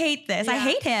up. Like, I hate this. I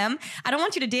hate him. I don't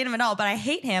want you to date him at all, but I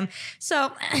hate him.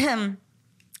 So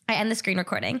I end the screen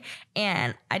recording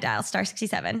and I dial star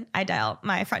 67. I dial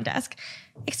my front desk.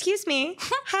 Excuse me.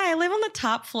 Hi, I live on the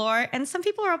top floor and some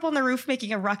people are up on the roof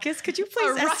making a ruckus. Could you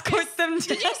please escort them to...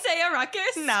 Did you say a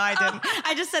ruckus? No, I didn't.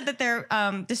 I just said that they're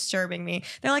disturbing me.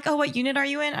 They're like, oh, what unit are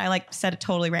you in? I like said a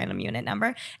totally random unit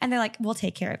number. And they're like, we'll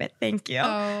take care of it. Thank you.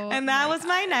 And that was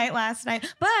my night last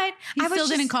night. But You still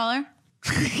didn't call her?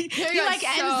 He ends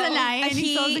the night and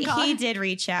he still doesn't call he her? did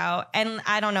reach out and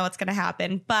I don't know what's going to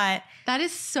happen, but That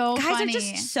is so guys funny. are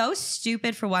just so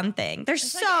stupid for one thing. They're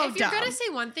so Like, if you're dumb. gonna say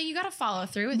one thing, you gotta follow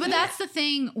through with it. But that's the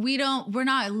thing. We're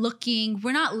not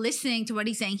listening to what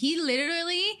he's saying. He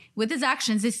literally, with his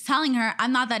actions, is telling her,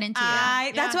 I'm not that into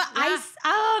you. That's what Yeah.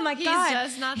 oh my He's God.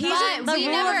 just not He's that. just, But the we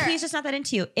rule of never- he's just not that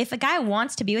into you. If a guy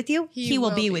wants to be with you, he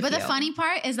will be with But you. the funny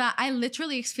part is that I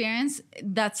literally experienced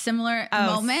that similar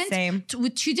moment same.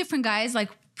 with two different guys, like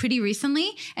pretty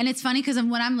recently. And it's funny because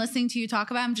when I'm listening to you talk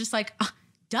about it, I'm just like,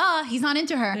 duh, he's not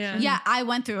into her. Yeah, I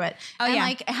went through it. And yeah.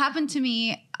 like it happened to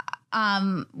me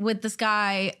with this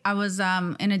guy. I was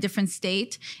in a different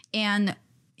state and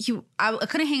I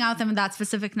couldn't hang out with him on that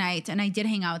specific night, and I did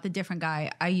hang out with a different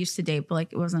guy I used to date, but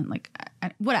like it wasn't like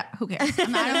whatever. Who cares?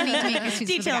 I don't need to make excuses.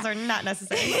 Details are not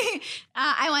necessary.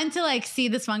 I went to like see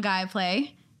this one guy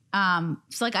play.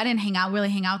 So like I didn't really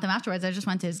hang out with him afterwards. I just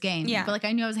went to his game. Yeah. But like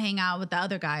I knew I was hanging out with the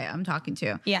other guy I'm talking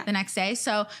to. Yeah. The next day.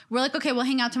 So we're like, okay, we'll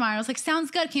hang out tomorrow. I was like,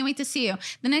 sounds good. Can't wait to see you.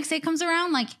 The next day comes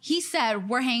around, like he said,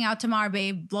 we're hanging out tomorrow,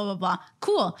 babe. Blah blah blah.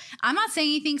 Cool. I'm not saying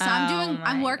anything. So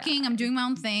I'm working. I'm doing my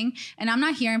own thing, and I'm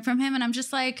not hearing from him. And I'm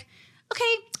just like,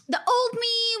 okay, the old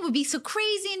me would be so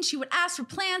crazy and she would ask for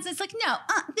plans. It's like, no,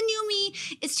 the new me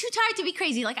is too tired to be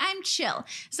crazy. Like, I'm chill.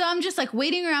 So I'm just like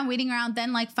waiting around.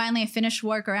 Then like finally I finish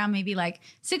work around maybe like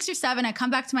 6 or 7. I come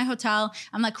back to my hotel.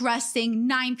 I'm like resting.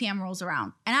 9 p.m. rolls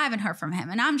around and I haven't heard from him.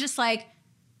 And I'm just like,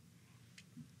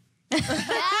 and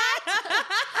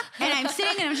I'm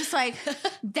sitting and I'm just like,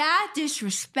 that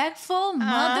disrespectful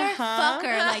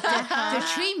motherfucker, like to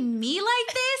treat me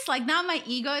like this, like now my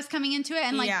ego is coming into it.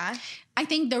 And like, I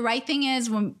think the right thing is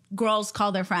when girls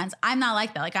call their friends, I'm not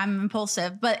like that. Like I'm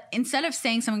impulsive, but instead of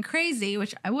saying something crazy,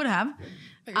 which I would have,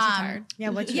 But you're too tired. Yeah,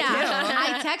 what'd you do?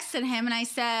 I texted him and I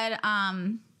said,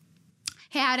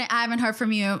 hey, I haven't heard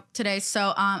from you today.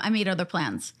 So I made other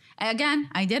plans. Again,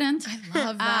 I didn't. I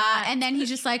love that. And then he's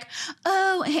just like,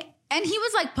 oh, hey. And he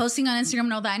was like posting on Instagram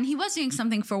and all that, and he was doing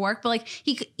something for work, but like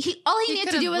he all he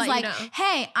needed to do was like,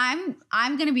 hey,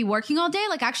 I'm gonna be working all day,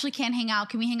 like actually can't hang out.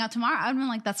 Can we hang out tomorrow? I'd been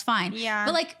like, that's fine. Yeah.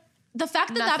 But like the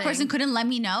fact that that person couldn't let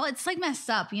me know, it's like messed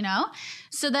up, you know?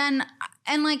 So then,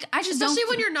 and like I just especially don't,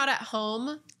 when you're not at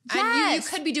home. Yes. And you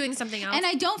could be doing something else. and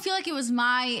I don't feel like it was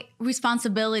my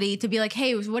responsibility to be like,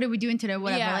 hey, what are we doing today?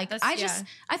 Whatever. Yeah, like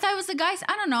I thought it was the guys.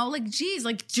 I don't know. Like, geez,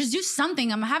 like just do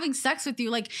something. I'm having sex with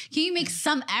you. Like, can you make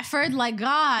some effort? Like,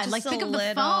 God, Just like pick a up the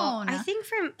little. phone.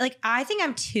 I think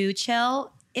I'm too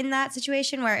chill in that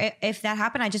situation where if that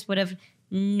happened, I just would have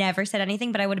never said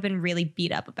anything, but I would have been really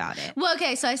beat up about it. Well,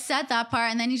 okay, so I said that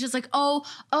part, and then he's just like, oh,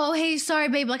 hey, sorry,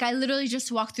 babe. Like, I literally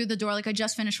just walked through the door. Like, I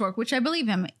just finished work, which I believe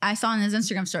him. I saw in his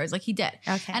Instagram stories. Like, he did.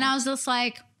 Okay. And I was just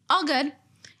like, all good.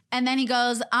 And then he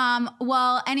goes,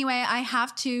 well, anyway, I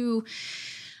have to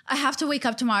wake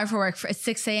up tomorrow for work at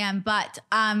 6 a.m., but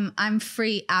I'm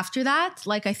free after that.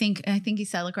 Like, I think he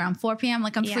said like around 4 p.m.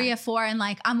 Like, I'm free at 4, and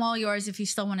like, I'm all yours if you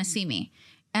still want to see me.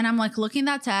 And I'm like looking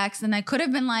at that text, and I could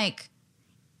have been like,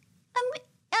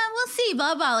 we'll see,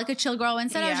 blah, blah, like a chill girl.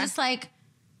 Instead, I was just like,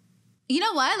 you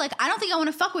know what? Like, I don't think I want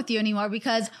to fuck with you anymore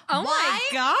because Oh my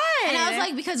God. And I was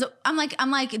like, because I'm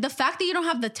like, the fact that you don't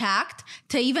have the tact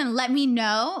to even let me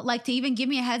know, like to even give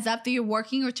me a heads up that you're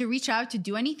working or to reach out to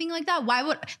do anything like that. Why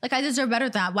would, like, I deserve better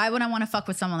than that. Why would I want to fuck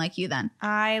with someone like you then?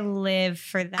 I live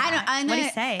for that. I know. What do you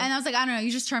say? And I was like, I don't know.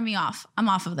 You just turned me off. I'm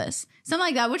off of this. Something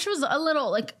like that, which was a little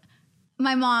like,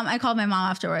 I called my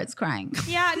mom afterwards crying.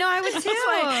 Yeah, no, I was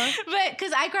too. But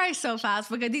because I cry so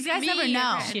fast because these guys never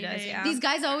know. She does, yeah. These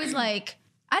guys always like,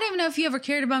 I don't even know if you ever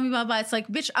cared about me, blah, blah. It's like,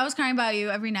 bitch, I was crying about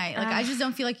you every night. Like, I just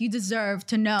don't feel like you deserve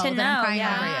to know that I'm crying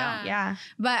over you. Yeah.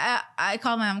 But I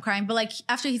called my mom crying. But like,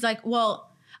 after he's like, well,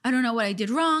 I don't know what I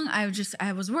did wrong. I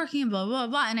was working, blah, blah,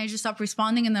 blah. And I just stopped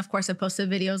responding. And then, of course, I posted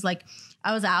videos like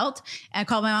I was out. And I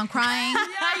called my mom crying.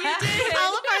 Yeah, you did.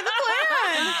 All a part of the plan.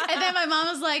 And then my mom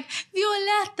was like,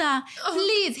 Violetta,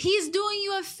 please, he's doing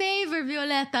you a favor,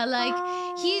 Violetta. Like,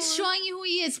 He's showing you who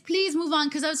he is. Please move on.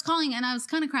 Because I was calling and I was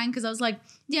kind of crying because I was like,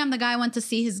 damn, the guy went to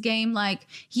see his game. Like,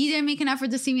 he didn't make an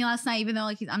effort to see me last night, even though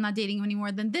like I'm not dating him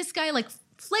anymore. Then this guy like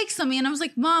flakes on me, and I was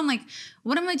like, Mom, like,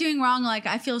 what am I doing wrong? Like,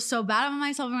 I feel so bad about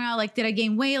myself right now. Like, did I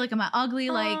gain weight? Like, am I ugly?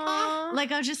 Like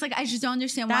I was just like, I just don't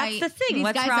understand why. That's the thing. These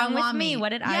What's guys wrong don't with want me? What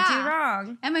did I do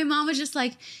wrong? And my mom was just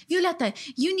like, Violetta,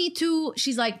 you need to.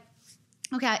 She's like,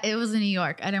 okay, it was in New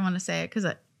York. I didn't want to say it because.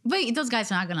 But those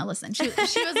guys are not going to listen. She was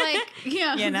like,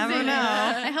 you never know.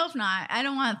 I hope not. I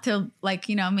don't want to like,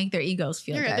 make their egos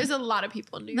feel good. There's a lot of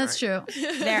people in New York. That's true.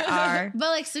 There are. But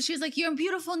like, so she was like, you're in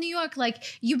beautiful New York. Like,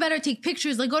 you better take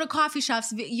pictures. Like, go to coffee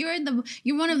shops. You're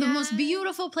one of the most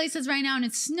beautiful places right now, and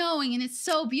it's snowing and it's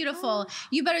so beautiful.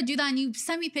 You better do that. And you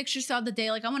send me pictures throughout the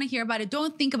day. Like, I want to hear about it.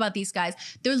 Don't think about these guys.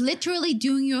 They're literally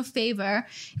doing you a favor.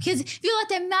 Because if you let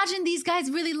them imagine these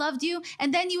guys really loved you,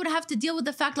 and then you would have to deal with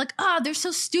the fact like, they're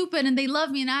so stupid and they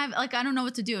love me, and I don't know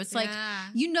what to do. It's like,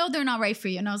 they're not right for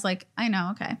you. And I was like, I know,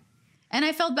 okay. And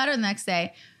I felt better the next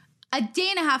day. A day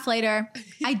and a half later,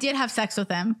 I did have sex with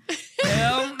him.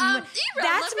 That's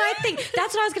my thing.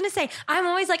 That's what I was going to say. I'm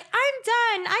always like,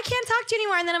 I'm done. I can't talk to you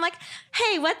anymore. And then I'm like,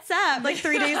 hey, what's up? Like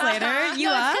 3 days later, you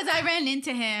up? Because I ran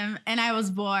into him and I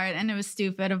was bored and it was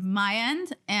stupid of my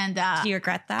end. And do you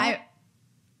regret that?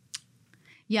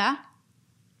 Yeah.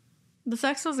 The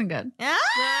sex wasn't good.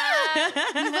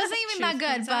 It wasn't even that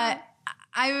good, but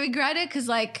I regret it because,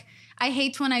 like, I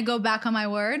hate when I go back on my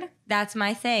word. That's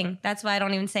my thing. That's why I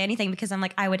don't even say anything, because I'm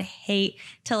like, I would hate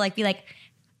to, like, be like,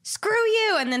 screw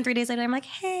you. And then 3 days later, I'm like,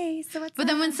 hey, so what's up? But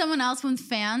then when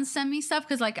fans send me stuff,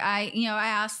 because, like, I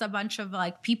asked a bunch of,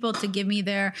 like, people to give me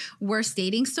their worst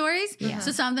dating stories. Yeah.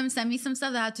 So some of them sent me some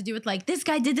stuff that had to do with, like, this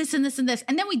guy did this and this and this.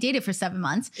 And then we dated for 7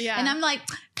 months. Yeah. And I'm like,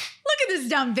 look at this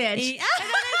dumb bitch. Yeah. And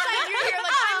then it's like, you're here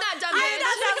like, I'm that dumb bitch.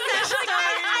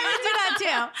 I would do that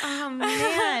too. Oh,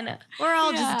 man. We're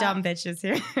all just dumb bitches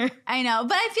here. I know.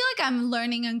 But I feel like I'm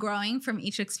learning and growing from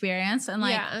each experience. And,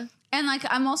 like, and, like,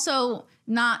 I'm also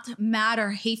not mad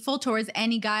or hateful towards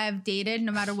any guy I've dated,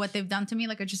 no matter what they've done to me.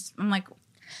 Like, I'm like,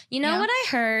 you know what I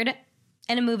heard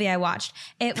in a movie I watched?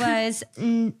 It was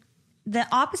the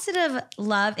opposite of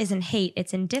love isn't hate,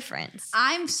 it's indifference.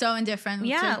 I'm so indifferent.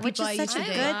 Yeah, which is such a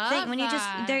good thing. When you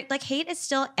like, hate is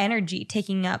still energy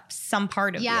taking up some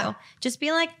part of you. Just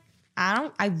be like,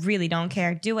 I really don't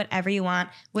care. Do whatever you want.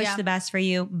 Wish the best for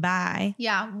you. Bye.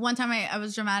 Yeah. One time I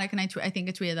was dramatic and I think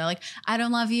I tweeted that, like, I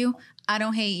don't love you. I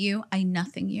don't hate you. I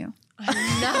nothing you.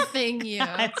 Nothing you.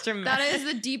 That's dramatic. That is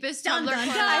the deepest Tumblr quote. I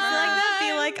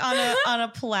feel like that'd be like on a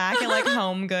plaque at like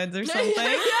Home Goods or something.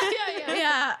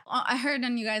 Yeah. I heard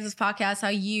on you guys' podcast how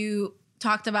you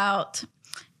talked about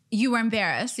you were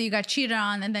embarrassed. So you got cheated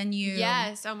on and then you...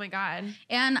 Yes. Oh my God.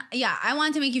 And yeah, I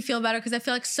wanted to make you feel better because I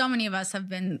feel like so many of us have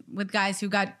been with guys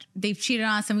they've cheated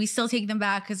on us and we still take them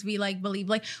back because we like believe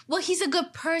like, well, he's a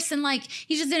good person. Like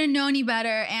he just didn't know any better.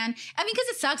 And I mean, because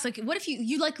it sucks. Like what if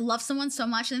you like love someone so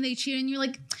much and then they cheat and you're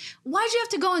like, why'd you have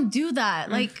to go and do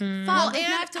that? Like, fuck, and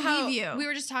I have to leave you. We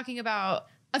were just talking about...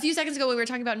 A few seconds ago, we were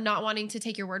talking about not wanting to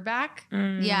take your word back.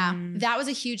 Yeah, that was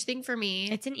a huge thing for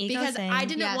me. It's an ego because thing. I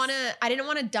didn't want to. I didn't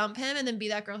want to dump him and then be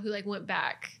that girl who like went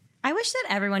back. I wish that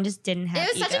everyone just didn't have.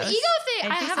 It was such an ego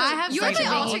thing. I have you're such the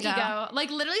an ultimate ego. ego. Like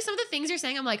literally, some of the things you're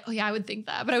saying, I'm like, oh yeah, I would think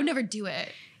that, but I would never do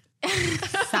it.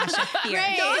 Sasha fear.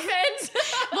 Right. No offense.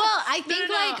 Well, I think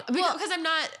because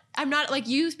I'm not like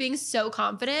you being so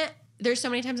confident. There's so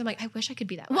many times I'm like, I wish I could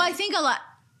be that way. Well, I think a lot.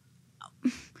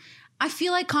 I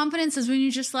feel like confidence is when you're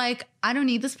just like, I don't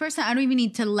need this person. I don't even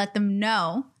need to let them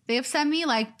know they upset me,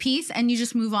 like peace, and you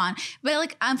just move on. But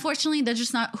like, unfortunately, that's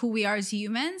just not who we are as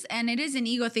humans. And it is an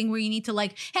ego thing where you need to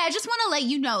like, hey, I just want to let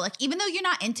you know, like, even though you're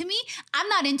not into me, I'm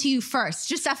not into you first.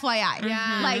 Just FYI.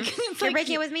 Yeah. Like you're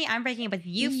breaking it with me, I'm breaking it with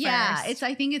you first. Yeah.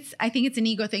 I think it's an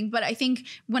ego thing. But I think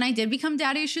when I did become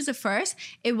daddy issues at first,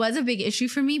 it was a big issue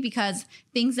for me because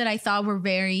things that I thought were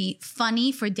very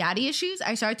funny for daddy issues,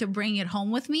 I started to bring it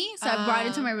home with me. So I brought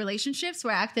it to my relationships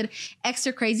where I acted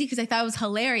extra crazy because I thought it was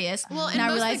hilarious. Well, and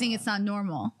now realizing it's not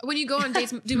normal. When you go on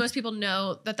dates, do most people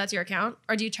know that that's your account,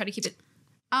 or do you try to keep it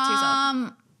to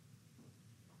yourself?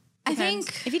 I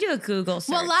think if you do a Google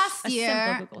search. Well, last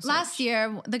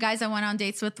year, the guys I went on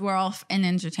dates with were all in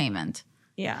entertainment.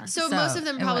 Yeah. So most of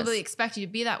them probably expect you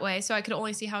to be that way. So I could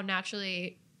only see how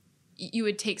naturally you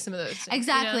would take some of those things.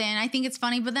 Exactly. You know? And I think it's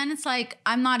funny, but then it's like,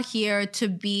 I'm not here to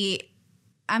be...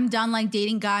 I'm done like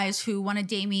dating guys who want to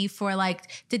date me for like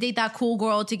to date that cool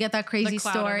girl to get that crazy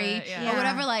story or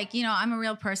whatever. Like, you know, I'm a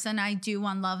real person. I do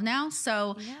want love now.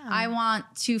 So I want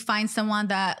to find someone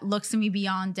that looks at me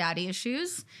beyond daddy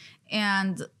issues.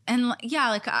 And yeah,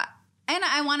 like, and And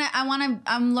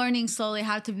I'm learning slowly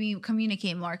how to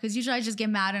communicate more, because usually I just get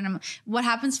mad and what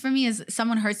happens for me is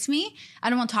someone hurts me, I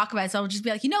don't want to talk about it, so I'll just be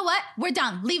like, you know what, we're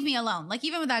done, leave me alone. Like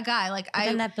even with that guy, like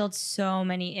then that builds so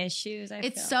many issues.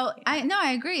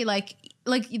 I agree. Like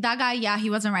that guy, yeah, he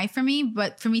wasn't right for me,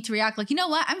 but for me to react like, you know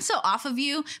what, I'm so off of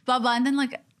you, blah blah, and then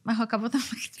like I hook up with him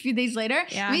like a few days later,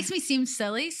 it makes me seem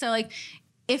silly. So like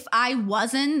if I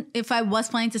was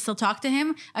planning to still talk to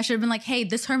him, I should have been like, hey,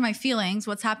 this hurt my feelings.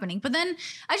 What's happening? But then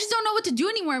I just don't know what to do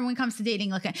anymore when it comes to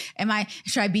dating. Like,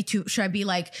 should I be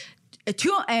like,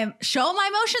 show my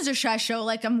emotions, or should I show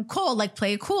like I'm cold, like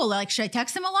play it cool? Like, should I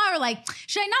text him a lot, or like,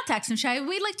 should I not text him? Should I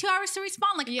wait like 2 hours to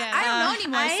respond? Like, I don't know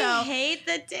anymore. I hate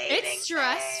the dating. It's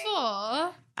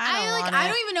stressful. I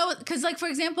don't even know, because like, for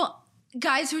example,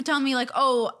 guys who tell me like,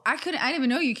 oh, I didn't even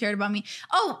know you cared about me.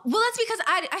 Oh, well, that's because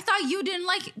I thought you didn't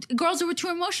like girls who were too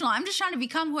emotional. I'm just trying to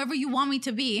become whoever you want me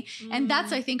to be. And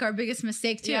that's, I think, our biggest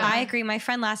mistake too. Yeah. I agree. My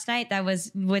friend last night that was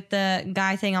with the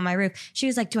guy thing on my roof, she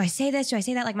was like, do I say this? Do I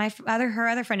say that? Like her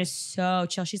other friend is so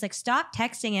chill. She's like, stop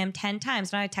texting him 10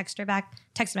 times. And I texted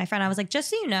my friend. I was like, just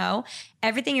so you know,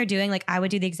 everything you're doing, like I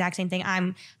would do the exact same thing.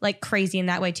 I'm like crazy in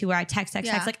that way too, where I text.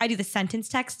 Like I do the sentence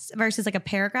texts versus like a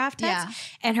paragraph text.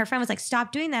 Yeah. And her friend was like,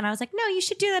 stop doing that. And I was like, no, you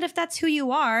should do that if that's who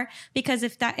you are, because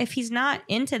if he's not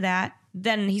into that,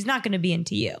 then he's not going to be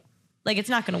into you. Like it's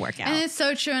not going to work out. And it's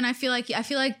so true. And I feel like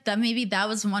that maybe that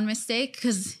was one mistake,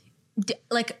 because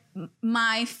like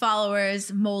my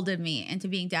followers molded me into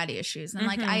being daddy issues. And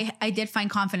like I did find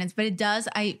confidence, but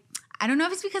I don't know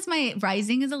if it's because my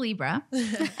rising is a Libra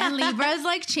and Libras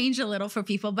like change a little for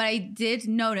people, but I did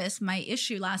notice my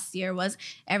issue last year was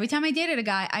every time I dated a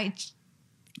guy, I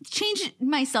changed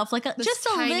myself like just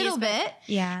a little bit.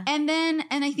 Yeah. And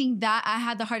I think that I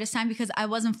had the hardest time because I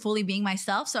wasn't fully being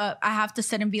myself. So I have to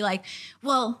sit and be like,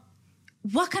 well,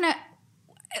 what kind of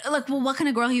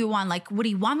girl do you want? Like, would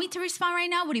he want me to respond right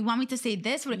now? Would he want me to say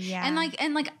this?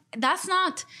 And that's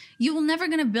not, you will never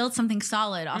gonna build something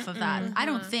solid off of that. I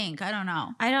don't think. I don't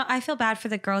know. I feel bad for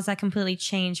the girls that completely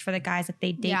change for the guys that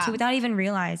they date to without even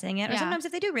realizing it. Or sometimes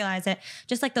if they do realize it,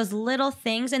 just like those little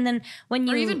things. And then when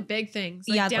you, or even big things,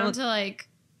 like down to like,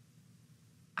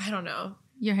 I don't know.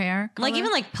 Your hair color? Like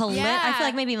even like I feel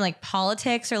like maybe even like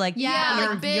politics or like your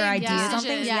ideas on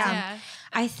things. Yeah.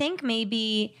 I think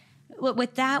maybe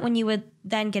with that, when you would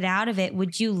then get out of it,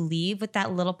 would you leave with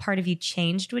that little part of you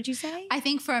changed, would you say? I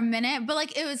think for a minute, but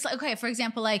like it was okay. For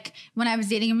example, like when I was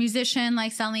dating a musician,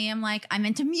 like suddenly I'm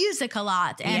into music a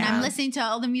lot and I'm listening to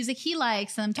all the music he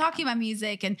likes and I'm talking about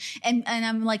music and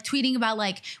I'm like tweeting about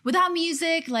like without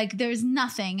music, like there's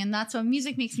nothing. And that's what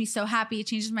music makes me so happy. It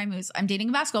changes my moods. I'm dating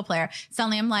a basketball player.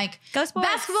 Suddenly I'm like,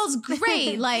 basketball's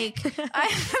great. Like I'm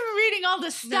reading all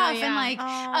this stuff and like,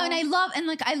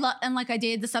 and I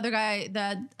dated this other guy,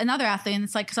 another athlete. And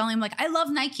it's like, suddenly I'm like, I love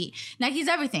Nike. Nike's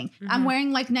everything. I'm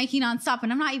wearing like Nike nonstop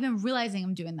and I'm not even realizing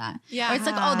I'm doing that. Yeah. Or it's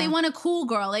like, oh, they want a cool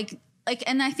girl. Like,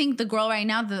 and I think the girl right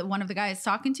now, one of the guys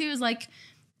talking to is like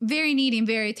very needy and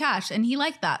very attached. And he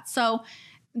liked that. So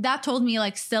that told me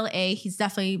like still he's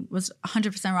definitely was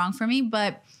 100% wrong for me.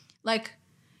 But like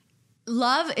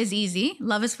love is easy.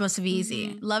 Love is supposed to be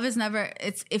easy. Love is never,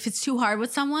 if it's too hard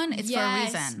with someone, it's for a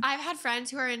reason. I've had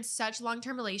friends who are in such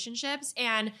long-term relationships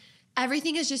and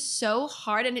everything is just so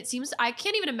hard, and it seems I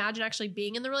can't even imagine actually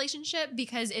being in the relationship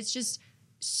because it's just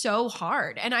so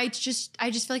hard. And I just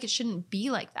feel like it shouldn't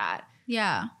be like that.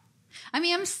 Yeah. I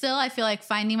mean, I feel like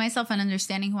finding myself and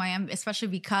understanding who I am, especially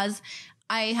because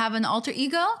I have an alter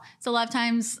ego. So a lot of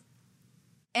times,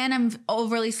 and I'm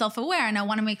overly self-aware and I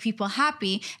want to make people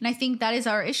happy. And I think that is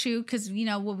our issue because, you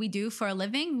know, what we do for a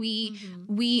living, we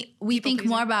think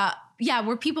more about,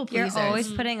 we're people pleasers. You're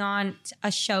always putting on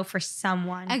a show for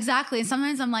someone. Exactly. And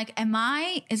sometimes I'm like,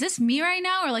 is this me right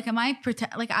now? Or like,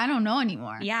 I don't know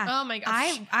anymore. Yeah. Oh my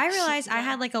gosh. I realized I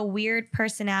had like a weird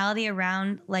personality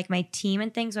around like my team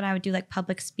and things when I would do like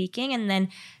public speaking. And then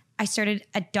I started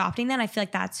adopting that. I feel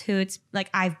like that's who it's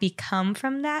like I've become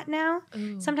from that now.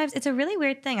 Ooh. Sometimes it's a really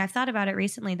weird thing. I've thought about it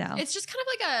recently though. It's just kind of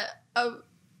like a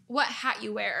what hat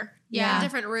you wear in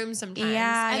different rooms sometimes.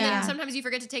 Yeah. And then sometimes you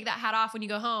forget to take that hat off when you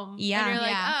go home. Yeah. And you're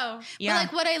like, oh. Yeah. But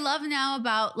like what I love now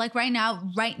about like right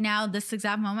now, this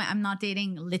exact moment, I'm not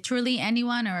dating literally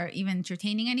anyone or even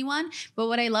entertaining anyone. But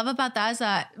what I love about that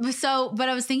is but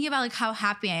I was thinking about like how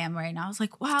happy I am right now. I was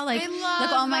like, wow, like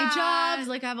all my jobs,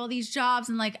 like I have all these jobs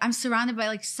and like I'm surrounded by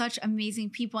like such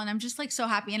amazing people and I'm just like so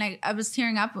happy. And I was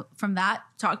tearing up from that,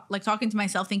 talking to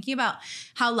myself, thinking about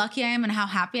how lucky I am and how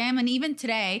happy I am. And even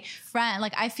today,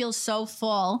 I feel so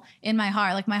full in my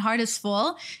heart. Like my heart is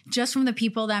full just from the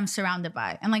people that I'm surrounded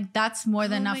by. And like, that's more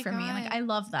than enough for me. And like, I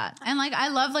love that. And like, I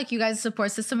love like you guys'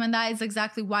 support system. And that is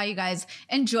exactly why you guys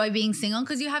enjoy being single,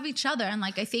 because you have each other. And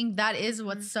like, I think that is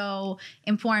what's so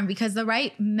important, because the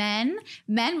right men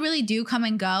really do come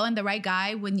and go. And the right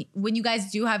guy, when you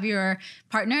guys do have your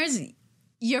partners,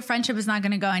 your friendship is not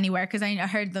going to go anywhere. Because I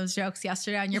heard those jokes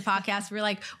yesterday on your podcast. We're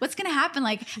like, what's going to happen?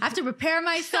 Like, I have to prepare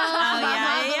myself.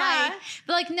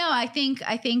 But like, no, I think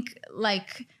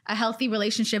like a healthy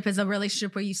relationship is a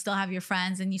relationship where you still have your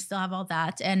friends and you still have all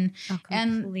that. And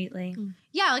completely.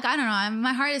 Yeah, like, I don't know.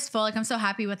 My heart is full. Like, I'm so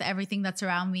happy with everything that's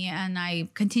around me, and I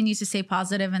continue to stay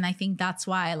positive. And I think that's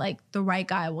why, like, the right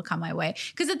guy will come my way.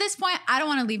 Because at this point, I don't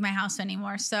want to leave my house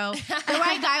anymore. So the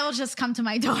right guy will just come to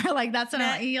my door. Like, that's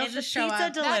what he'll just show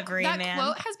up. Delivery, that man.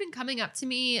 quote has been coming up to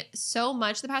me so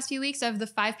much the past few weeks. Of the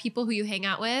 5 people who you hang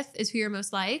out with is who you're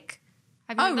most like.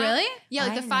 Have you heard that? Really? Yeah,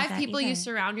 like the 5 people you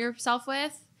surround yourself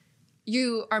with,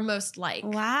 you are most like.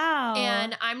 Wow.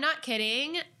 And I'm not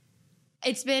kidding.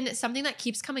 It's been something that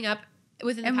keeps coming up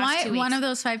within the past 2 weeks. One of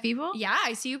those 5 people? Yeah,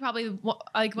 I see you probably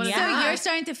like one of So them. you're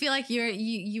starting to feel like you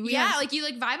like you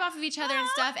like vibe off of each other and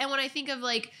stuff. And when I think of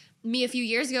like me a few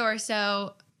years ago or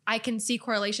so, I can see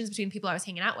correlations between people I was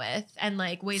hanging out with and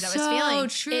like ways I was feeling.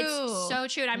 True. It's so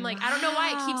true. And I'm like, I don't know why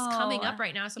it keeps coming up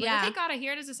right now. So I'm like, thank God I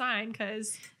hear it as a sign,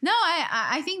 because no,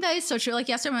 I think that is so true. Like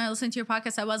yesterday when I listened to your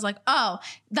podcast, I was like, oh,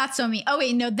 that's so me. Oh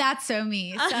wait, no, that's so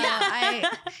me. So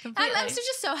I'm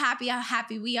just so happy how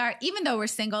happy we are, even though we're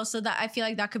single. So that I feel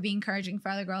like that could be encouraging for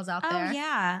other girls out there. Oh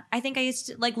yeah. I think I used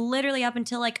to, like, literally up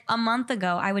until like a month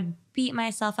ago, I would beat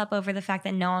myself up over the fact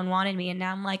that no one wanted me. And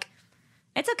now I'm like,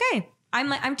 it's okay.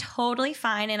 I'm totally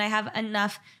fine, and I have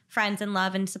enough friends and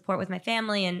love and support with my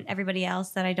family and everybody else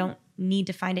that I don't need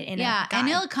to find it in a guy. And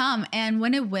it'll come, and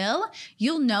when it will,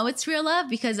 you'll know it's real love,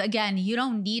 because again, you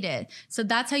don't need it. So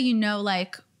that's how you know,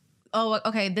 like, oh,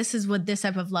 okay, this is what this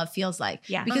type of love feels like.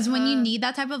 Yeah. Because when you need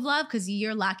that type of love, because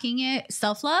you're lacking it,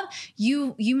 self-love,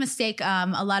 you mistake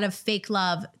a lot of fake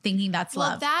love thinking that's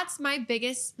love. That's my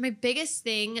biggest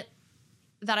thing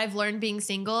that I've learned being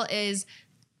single is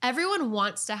everyone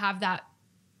wants to have that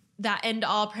end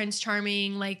all Prince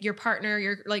Charming, like your partner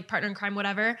in crime,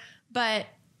 whatever. But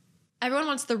everyone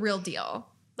wants the real deal,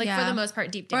 like for the most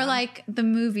part, deep down. Or like the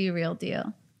movie Real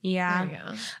Deal. Yeah. There you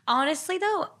go. Honestly,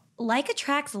 though, like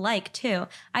attracts like too.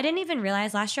 I didn't even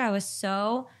realize last year I was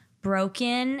so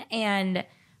broken and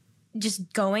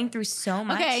just going through so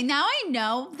much. Okay, now I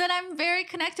know that I'm very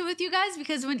connected with you guys,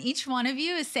 because when each one of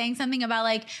you is saying something about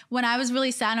like when I was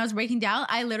really sad and I was breaking down,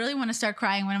 I literally want to start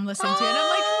crying when I'm listening to it. I'm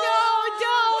like, no,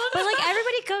 don't. But like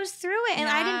everybody goes through it.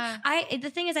 And the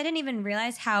thing is, I didn't even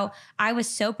realize how I was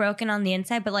so broken on the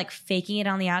inside, but like faking it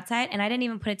on the outside. And I didn't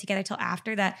even put it together till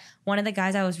after that one of the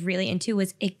guys I was really into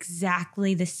was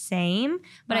exactly the same,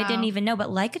 but I didn't even know.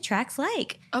 But like attracts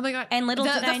like. Oh my God. And little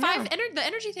did I know. The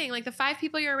energy thing, like the 5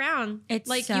 people you're around. It's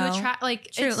like so you attract,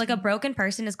 like true. Like a broken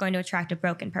person is going to attract a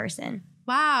broken person.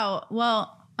 Wow.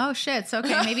 Well, oh shit. So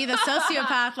okay, maybe the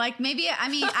sociopath. Like maybe I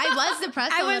was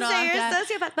depressed. I wouldn't say you're a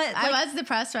sociopath, but like, I was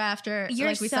depressed right after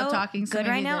we stopped talking. So good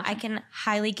right now. I can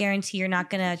highly guarantee you're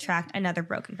not going to attract another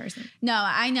broken person. No,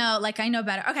 I know. Like I know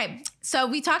better. Okay, so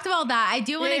we talked about that. I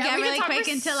do want to get really quick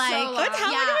into like how long have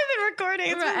we been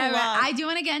recording? It's been long. I do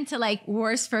want to get into like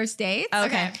worst first dates.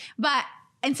 Okay, but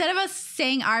instead of us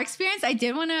saying our experience, I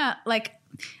did want to like.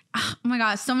 Oh my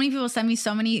God, so many people send me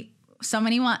so many,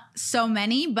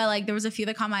 but like there was a few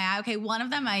that caught my eye. Okay, one of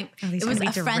them, it was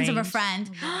a friend of a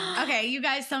friend. Okay, you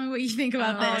guys tell me what you think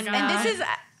about this. God. And this is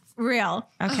real.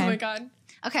 Okay. Oh my God.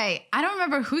 Okay, I don't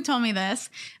remember who told me this,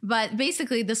 but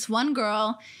basically this one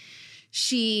girl,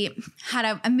 she had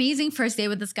an amazing first day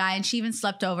with this guy, and she even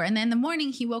slept over. And then in the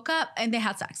morning he woke up and they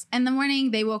had sex. In the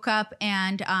morning they woke up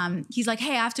and he's like,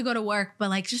 hey, I have to go to work, but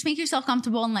like just make yourself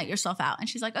comfortable and let yourself out. And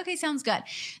she's like, okay, sounds good.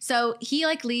 So he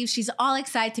like leaves. She's all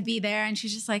excited to be there. And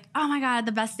she's just like, oh my God,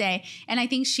 the best day. And I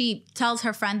think she tells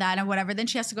her friend that and whatever. Then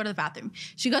she has to go to the bathroom.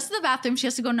 She goes to the bathroom. She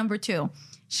has to go number 2.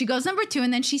 She goes number 2,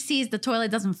 and then she sees the toilet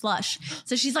doesn't flush.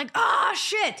 So she's like, oh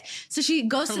shit. So she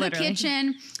goes to the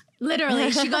kitchen. Literally,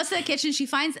 she goes to the kitchen. She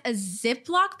finds a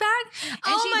Ziploc bag. And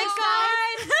oh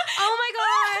my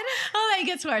God. Oh, that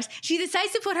gets worse. She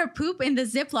decides to put her poop in the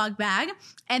Ziploc bag.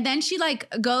 And then she like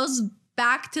goes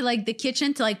back to like the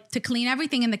kitchen to clean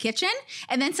everything in the kitchen.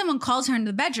 And then someone calls her in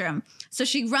the bedroom. So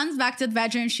she runs back to the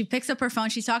bedroom. She picks up her phone.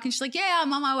 She's talking. She's like, yeah,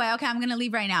 I'm on my way. Okay, I'm going to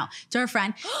leave right now, to her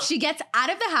friend. She gets out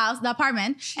of the house, the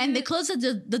apartment, and they close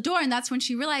the door. And that's when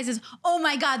she realizes, oh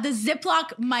my God, the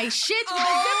Ziploc, my shit, the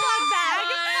Ziploc bag.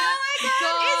 Oh my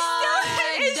God.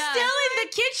 It's still in the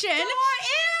kitchen.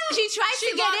 She tries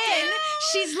to get in.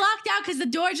 She's locked out because the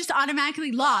door just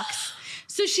automatically locks.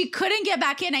 So she couldn't get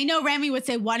back in. I know Remi would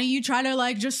say, why don't you try to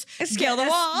like just scale the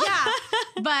wall? Yeah.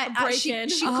 But she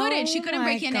couldn't. She couldn't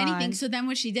break in God. anything. So then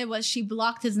what she did was she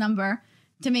blocked his number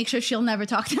to make sure she'll never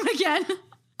talk to him again.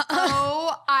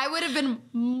 Oh, I would have been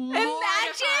Imagine he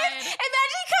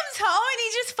comes home and he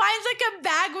just finds like a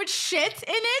bag with shit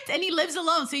in it and he lives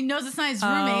alone. So he knows it's not his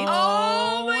roommate.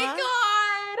 Oh my God.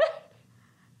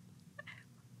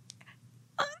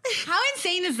 How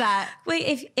insane is that?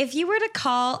 Wait, if you were to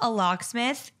call a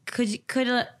locksmith, could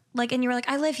like, and you were like,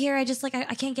 I live here, I just like I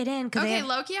can't get in. Okay,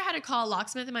 Loki, I had to call a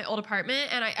locksmith in my old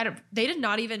apartment, and they did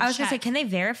not even. I was check. gonna say, can they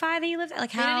verify that you live there?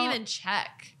 Like, how? They didn't even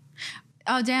check.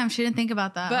 Oh damn, she didn't think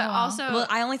about that. But also, Well,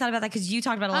 I only thought about that because you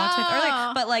talked about a locksmith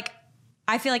earlier. But like,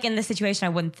 I feel like in this situation, I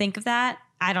wouldn't think of that.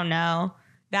 I don't know.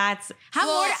 That's how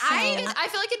well, more I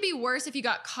feel like it'd be worse if you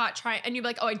got caught trying and you'd be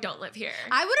like, oh, I don't live here.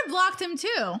 I would have blocked him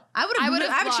too. I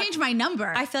would change my number.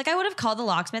 I feel like I would have called the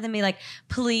locksmith and be like,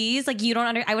 please, like you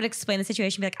don't I would explain the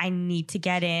situation, be like, I need to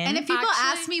get in. And if people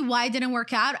ask me why it didn't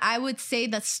work out, I would say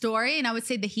the story and I would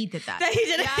say that he did that. That he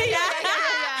did it. Yeah.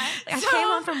 Like, I came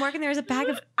home from work and there was a bag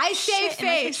of I save shit in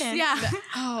my face. kitchen. Yeah.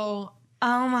 Oh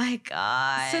my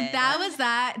God. So that was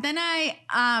that. Then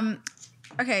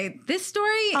okay, this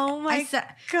story. Oh my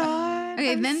God.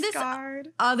 Okay, I'm then scarred.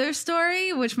 this other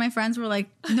story, which my friends were like,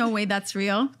 no way, that's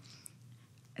real.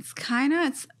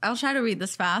 I'll try to read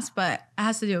this fast, but it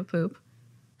has to do with poop.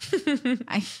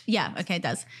 Okay, it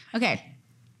does. Okay.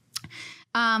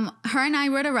 Her and I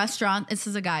were at a restaurant. This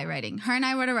is a guy writing. Her and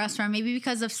I were at a restaurant, maybe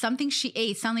because of something she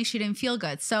ate. Suddenly she didn't feel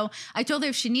good. So I told her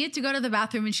if she needed to go to the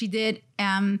bathroom, and she did,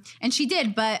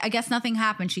 but I guess nothing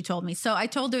happened, she told me. So I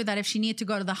told her that if she needed to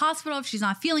go to the hospital, if she's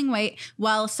not feeling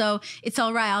well, so it's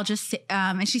all right. I'll just,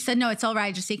 and she said, no, it's all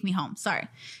right. Just take me home. Sorry.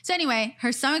 So anyway,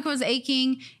 her stomach was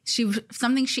aching.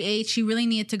 Something she ate. She really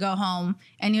needed to go home.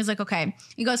 And he was like, okay.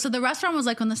 He goes, so the restaurant was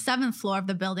like on the 7th floor of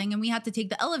the building and we had to take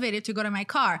the elevator to go to my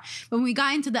car. But when we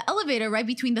got into the elevator right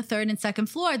between the 3rd and 2nd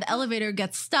floor, the elevator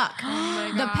gets stuck.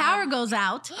 Oh the power goes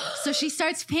out. So she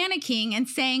starts panicking and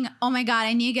saying, oh my God,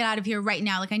 I need to get out of here right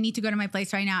now. Like I need to go to my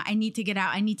place right now. I need to get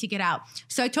out. I need to get out.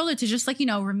 So I told her to just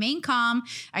remain calm.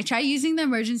 I tried using the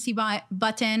emergency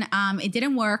button. It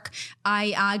didn't work.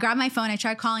 I grabbed my phone. I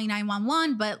tried calling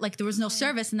 911, but like there was no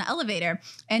service in the elevator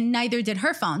and neither did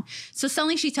her phone. So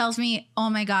suddenly she tells me, oh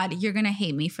my God, you're going to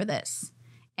hate me for this.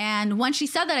 And when she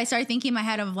said that, I started thinking in my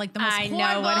head of like the most horrible.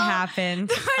 I know what happened.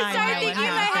 I started thinking in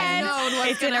my head.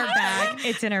 It's in her bag.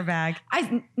 It's in her bag.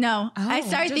 I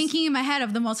started thinking in my head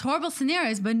of the most horrible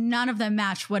scenarios, but none of them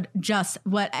matched what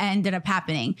ended up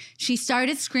happening. She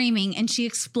started screaming and she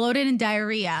exploded in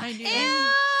diarrhea. I knew.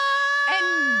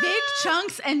 And big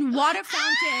chunks and water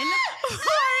fountain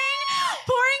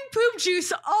pouring poop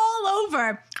juice all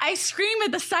over. I scream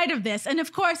at the sight of this. And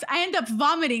of course, I end up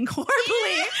vomiting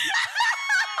horribly.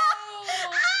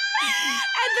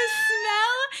 And the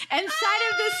smell inside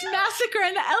of this massacre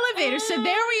in the elevator. So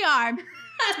there we are.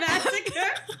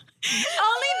 Massacre.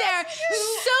 Only there,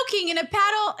 soaking in a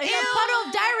puddle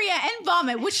of diarrhea and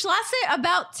vomit, which lasted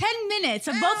about 10 minutes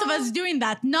of both of us doing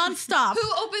that nonstop.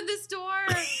 Who opened this door?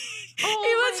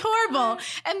 It was horrible. God.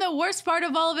 And the worst part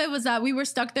of all of it was that we were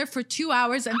stuck there for 2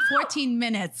 hours and 14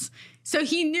 minutes. So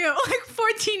he knew, like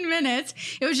 14 minutes.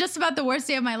 It was just about the worst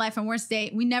day of my life and worst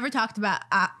day. We never talked about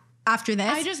after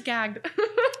this. I just gagged.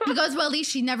 He goes, well, at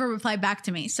least she never replied back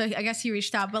to me. So I guess he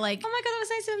reached out, but like. Oh my God, that was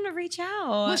nice of him to reach out.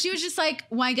 Well, she was just like,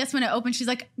 well, I guess when it opened, she's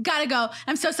like, gotta go.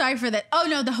 I'm so sorry for that. Oh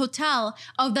no, the hotel.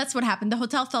 Oh, that's what happened. The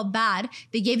hotel felt bad.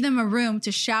 They gave them a room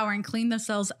to shower and clean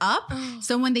themselves up.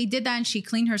 So when they did that and she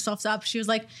cleaned herself up, she was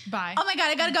like, bye. Oh my God,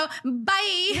 I gotta go.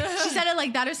 Bye. She said it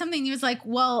like that or something. He was like,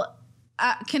 well,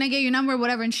 can I get your number or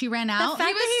whatever? And she ran out. The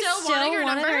fact that he still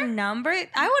wanted her number,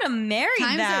 I would have married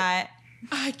that.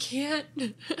 I can't.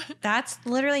 That's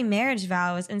literally marriage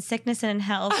vows in sickness and in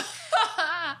health.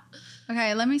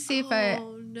 Okay, let me see if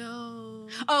Oh, no.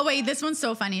 Oh, wait, this one's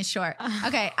so funny. It's short.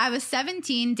 Okay, I was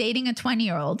 17 dating a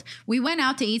 20-year-old. We went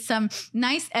out to eat at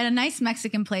a nice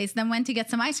Mexican place, then went to get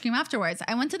some ice cream afterwards.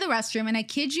 I went to the restroom and I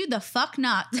kid you the fuck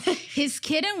not. His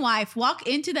kid and wife walk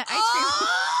into the ice cream.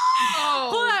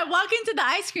 Walk into the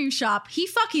ice cream shop. He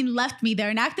fucking left me there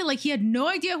and acted like he had no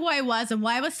idea who I was and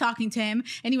why I was talking to him.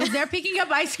 And he was there picking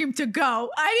up ice cream to go.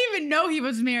 I didn't even know he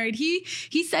was married. He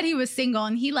said he was single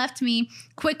and he left me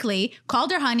quickly,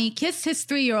 called her honey, kissed his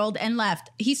 3-year-old and left.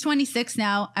 He's 26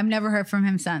 now. I've never heard from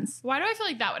him since. Why do I feel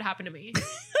like that would happen to me? Like,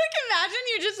 imagine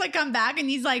you just like come back and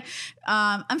he's like,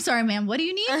 I'm sorry, ma'am, what do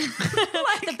you need?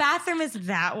 Like, the bathroom is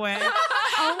that way.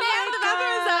 Oh, man, the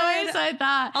bathroom is that way. So I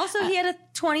thought. Also, he had a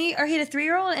 20, or he had a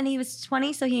 3-year-old and he was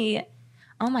 20. So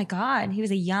oh my God, he was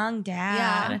a young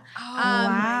dad. Yeah.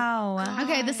 Wow.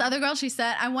 Okay, this other girl, she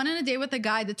said, I went on a date with a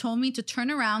guy that told me to turn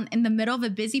around in the middle of a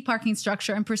busy parking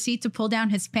structure and proceed to pull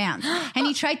down his pants. And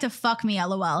he tried to fuck me,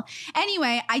 LOL.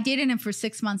 Anyway, I dated him for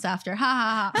 6 months after. Ha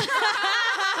ha ha.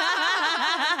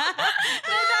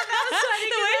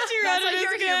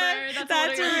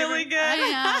 That's really good.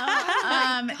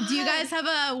 I know. Do you guys have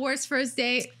a worst first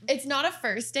date? It's not a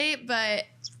first date, but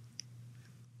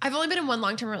I've only been in one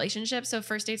long-term relationship, so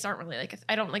first dates aren't really like,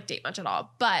 I don't like date much at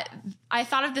all. But I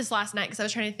thought of this last night because I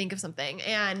was trying to think of something.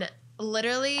 And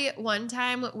literally one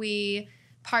time we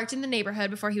parked in the neighborhood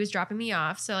before he was dropping me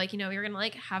off. So like, we were going to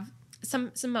like have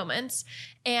some moments.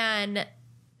 And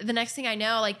the next thing I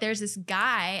know, like there's this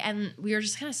guy and we were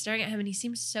just kind of staring at him and he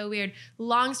seemed so weird.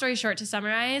 Long story short, to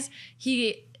summarize,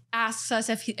 he asks us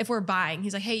if we're buying.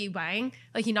 He's like, hey, you buying?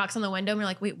 Like he knocks on the window and we're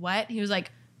like, wait, what? He was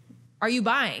like, are you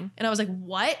buying? And I was like,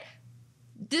 what?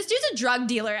 This dude's a drug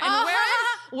dealer. And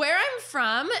where I'm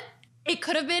from, it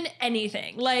could have been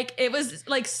anything. Like it was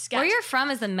like sketch. Where you're from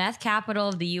is the meth capital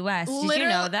of the U.S. Did you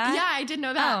know that? Yeah, I did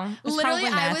know that. Oh, it's literally,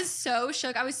 probably I meth. was so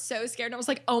shook. I was so scared. And I was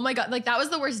like, oh my God. Like that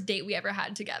was the worst date we ever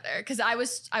had together. Cause I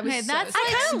was Okay, so that's scared.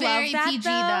 I kind of very love that PG, though.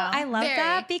 though. I love Very.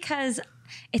 that because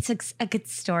it's a good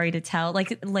story to tell,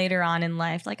 like later on in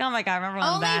life. Like, oh my God, remember when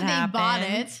Only that if they happened? bought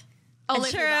it. Only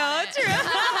if we bought it.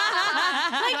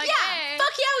 Like, Like, yeah, hey.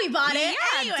 fuck yeah, we bought it.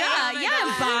 Yeah, Anyway. duh. Oh my Yeah, I'm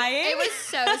God. buying. It was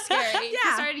so scary. He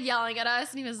Yeah. started yelling at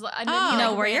us and he was and then Oh. he, You know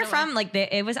like, where ran you're away. from? Like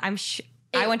it was.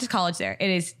 I went to college there. It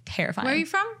is terrifying. Where are you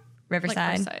from? Like,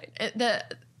 Riverside. Riverside. The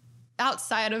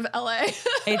outside of LA.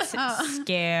 It's Oh.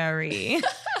 scary.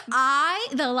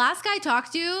 The last guy I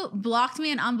talked to blocked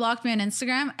me and unblocked me on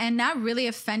Instagram, and that really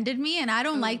offended me. And I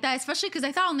don't like that, especially because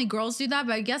I thought only girls do that,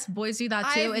 but I guess boys do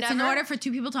that too. I've It's in never- order for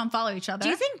two people to unfollow each other. Do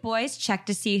you think boys check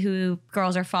to see who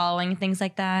girls are following and things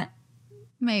like that?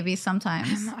 Maybe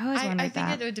sometimes. I always I wondered think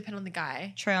that. it would depend on the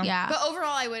guy. True. Yeah. But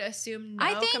overall, I would assume no.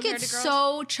 I think compared it's to girls.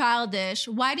 so childish.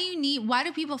 Why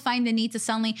do people find the need to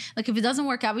suddenly, like, if it doesn't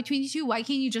work out between you two, why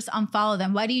can't you just unfollow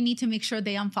them? Why do you need to make sure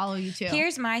they unfollow you too?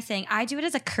 Here's my thing. I do it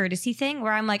as a courtesy thing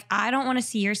where I'm like, I don't want to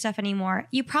see your stuff anymore.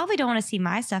 You probably don't want to see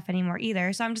my stuff anymore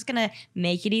either. So I'm just going to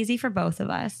make it easy for both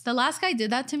of us. The last guy did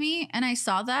that to me, and I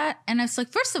saw that, and I was like,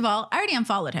 first of all, I already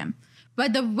unfollowed him.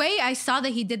 But the way I saw that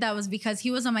he did that was because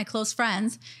he was on my close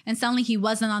friends, and suddenly he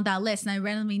wasn't on that list, and I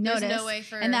randomly There's noticed. no way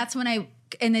for- And that's when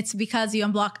and it's because you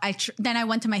unblock. Then I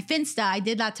went to my Finsta. I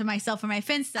did that to myself for my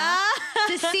Finsta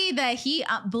to see that he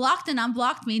blocked and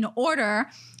unblocked me in order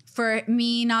for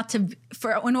me in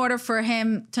order for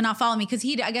him to not follow me, because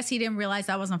I guess he didn't realize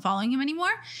I wasn't following him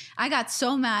anymore. I got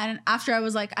so mad, and after I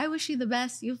was like, I wish you the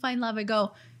best. You'll find love. I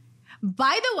go,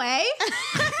 by the way,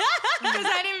 because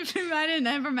I didn't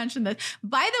ever mention this.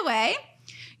 By the way,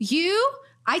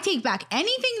 I take back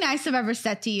anything nice I've ever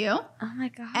said to you. Oh my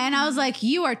God. And I was like,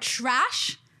 you are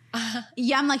trash.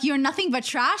 Yeah, I'm like, you're nothing but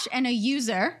trash and a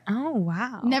user. Oh,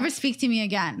 wow. Never speak to me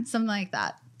again. Something like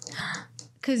that.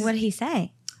 What did he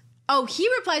say? Oh, he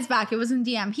replies back. It was in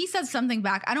DM. He said something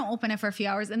back. I don't open it for a few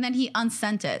hours, and then he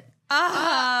unsent it.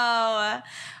 Oh.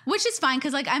 Which is fine,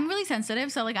 because like I'm really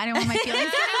sensitive, so like I didn't want my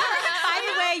feelings. By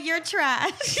the way, you're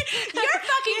trash. You're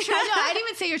fucking trash. No, I didn't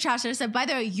even say you're trash. I just said, by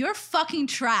the way, you're fucking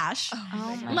trash.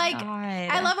 Oh my Like, God.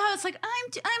 I love how it's like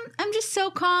I'm just so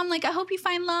calm. Like, I hope you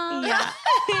find love. Yeah.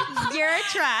 You're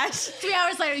trash. 3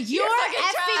 hours later, you're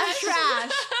effing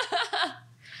trash.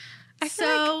 I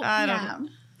feel like- I don't know.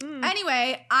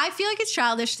 Anyway, I feel like it's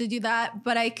childish to do that,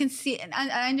 but I can see and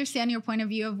I understand your point of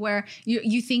view of where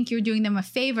you think you're doing them a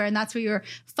favor, and that's where you're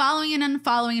following and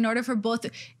unfollowing in order for both.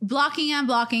 Blocking and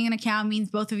unblocking an account means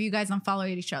both of you guys unfollow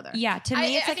each other. Yeah, to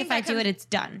me, it's I like think if I that do comes- it, it's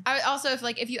done. I would also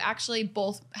if you actually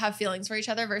both have feelings for each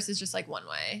other versus just like one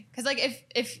way. Because like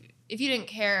if you didn't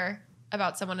care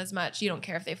about someone as much, you don't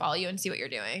care if they follow you and see what you're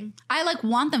doing. I like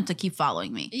want them to keep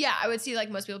following me. Yeah, I would see like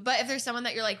most people. But if there's someone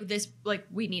that you're like this, like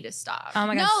we need to stop. Oh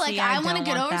my God. No, like see, I want to don't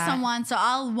get over that. someone, so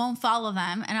won't follow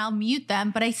them and I'll mute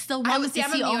them, but I still want them to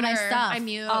I'm see a all my muter. stuff. I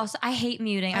mute. Oh, so I hate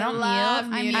muting. I don't love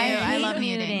mute. muting. I I hate love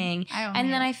muting. muting. I don't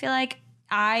And then mute. I feel like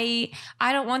I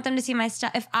don't want them to see my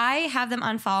stuff. If I have them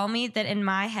unfollow me, then in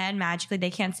my head, magically, they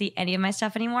can't see any of my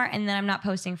stuff anymore, and then I'm not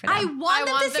posting for them. I want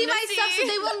them to see my see. stuff so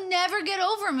they will never get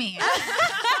over me.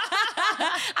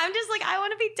 I'm just like, I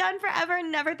want to be done forever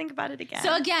and never think about it again.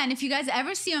 So again, if you guys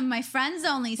ever see on my friends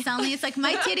only, suddenly it's like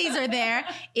my titties are there.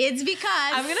 It's because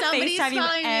I'm going to somebody's FaceTime you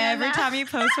following me every on that. time you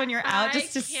post when you're out I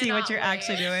just to see what cannot you're wait.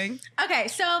 actually doing. Okay,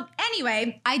 so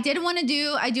anyway, I do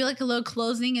like a little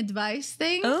closing advice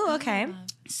thing. Oh, okay.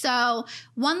 So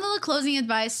one little closing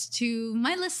advice to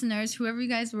my listeners, whoever you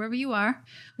guys, wherever you are,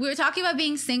 we were talking about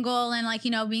being single and like,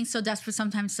 you know, being so desperate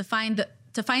sometimes to find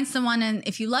someone. And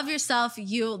if you love yourself,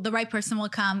 the right person will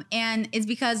come. And it's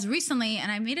because recently,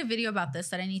 and I made a video about this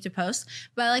that I need to post,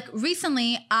 but like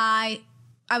recently I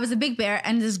was a Big Bear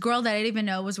and this girl that I didn't even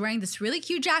know was wearing this really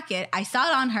cute jacket. I saw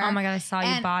it on her. Oh my God, I saw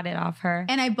you bought it off her.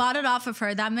 And I bought it off of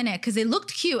her that minute because it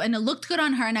looked cute and it looked good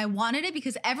on her. And I wanted it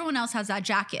because everyone else has that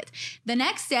jacket. The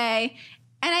next day,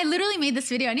 and I literally made this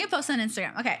video. I need to post it on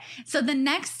Instagram. Okay. So the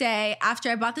next day after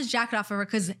I bought this jacket off of her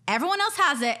because everyone else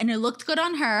has it and it looked good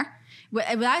on her,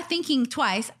 without thinking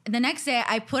twice, the next day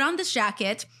I put on this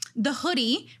jacket. The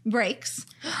hoodie breaks.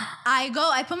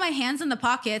 I put my hands in the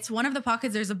pockets. One of the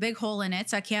pockets, there's a big hole in it,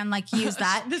 so I can't like use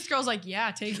that. This girl's like,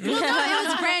 yeah, take it. Well, no, it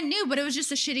was brand new, but it was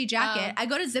just a shitty jacket. I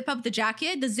go to zip up the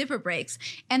jacket, the zipper breaks.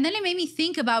 And then it made me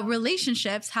think about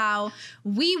relationships, how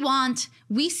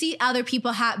we see other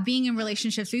people being in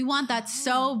relationships. We want that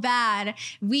so bad.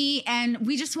 We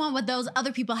just want what those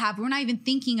other people have. We're not even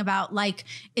thinking about like,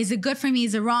 is it good for me?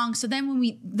 Is it wrong? So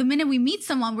then the minute we meet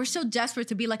someone, we're so desperate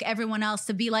to be like everyone else,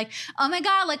 to be like, oh my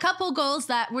God, like couple goals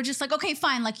that we're just like, okay,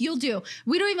 fine, like you'll do.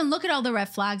 We don't even look at all the red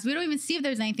flags. We don't even see if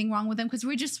there's anything wrong with them because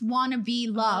we just want to be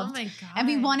loved. Oh my God. And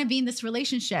we want to be in this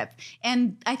relationship.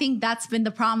 And I think that's been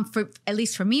the problem for, at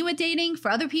least for me with dating, for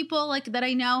other people like that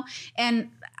I know. And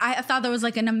I thought there was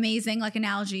like an amazing like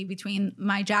analogy between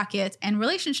my jacket and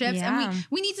relationships. Yeah. And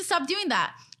we need to stop doing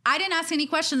that. I didn't ask any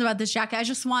questions about this jacket. I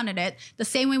just wanted it. The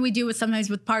same way we do with sometimes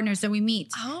with partners that we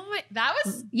meet. Oh my, that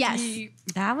was Yes. deep.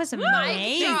 That was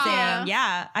amazing. drop.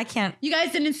 Yeah, I can't. You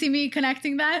guys didn't see me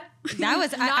connecting that? That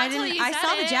was, I until didn't, you I said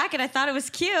saw the it. jacket. I thought it was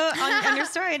cute on your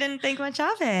story. I didn't think much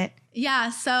of it.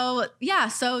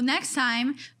 So next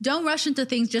time, don't rush into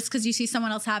things just because you see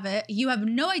someone else have it. You have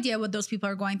no idea what those people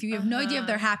are going through. You have no idea if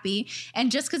they're happy.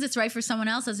 And just because it's right for someone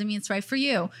else doesn't mean it's right for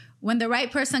you. When the right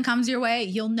person comes your way,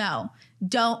 you'll know.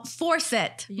 Don't force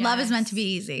it. Yes. Love is meant to be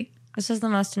easy. This was the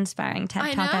most inspiring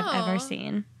TED Talk I've ever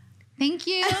seen. Thank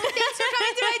you. Thanks for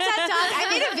coming to my TED Talk. I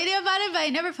made a video about it, but I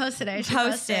never posted it. I should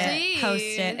Post it. Please. Post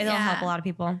it. It'll Yeah. help a lot of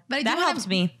people. But I do that wanna- helps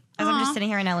me as I'm just sitting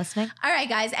here right now listening. All right,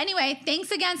 guys. Anyway, thanks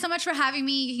again so much for having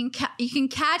me. You can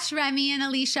catch Remi and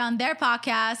Alisha on their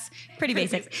podcast. Pretty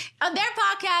basic. On their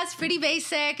podcast, Pretty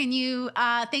Basic. And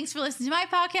thanks for listening to my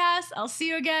podcast. I'll see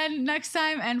you again next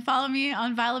time. And follow me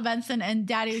on Viola Benson and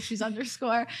Daddy Issues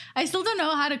 _ I still don't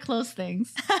know how to close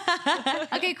things.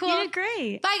 Okay, cool. You did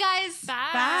great. Bye, guys. Bye.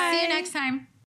 Bye. See you next time.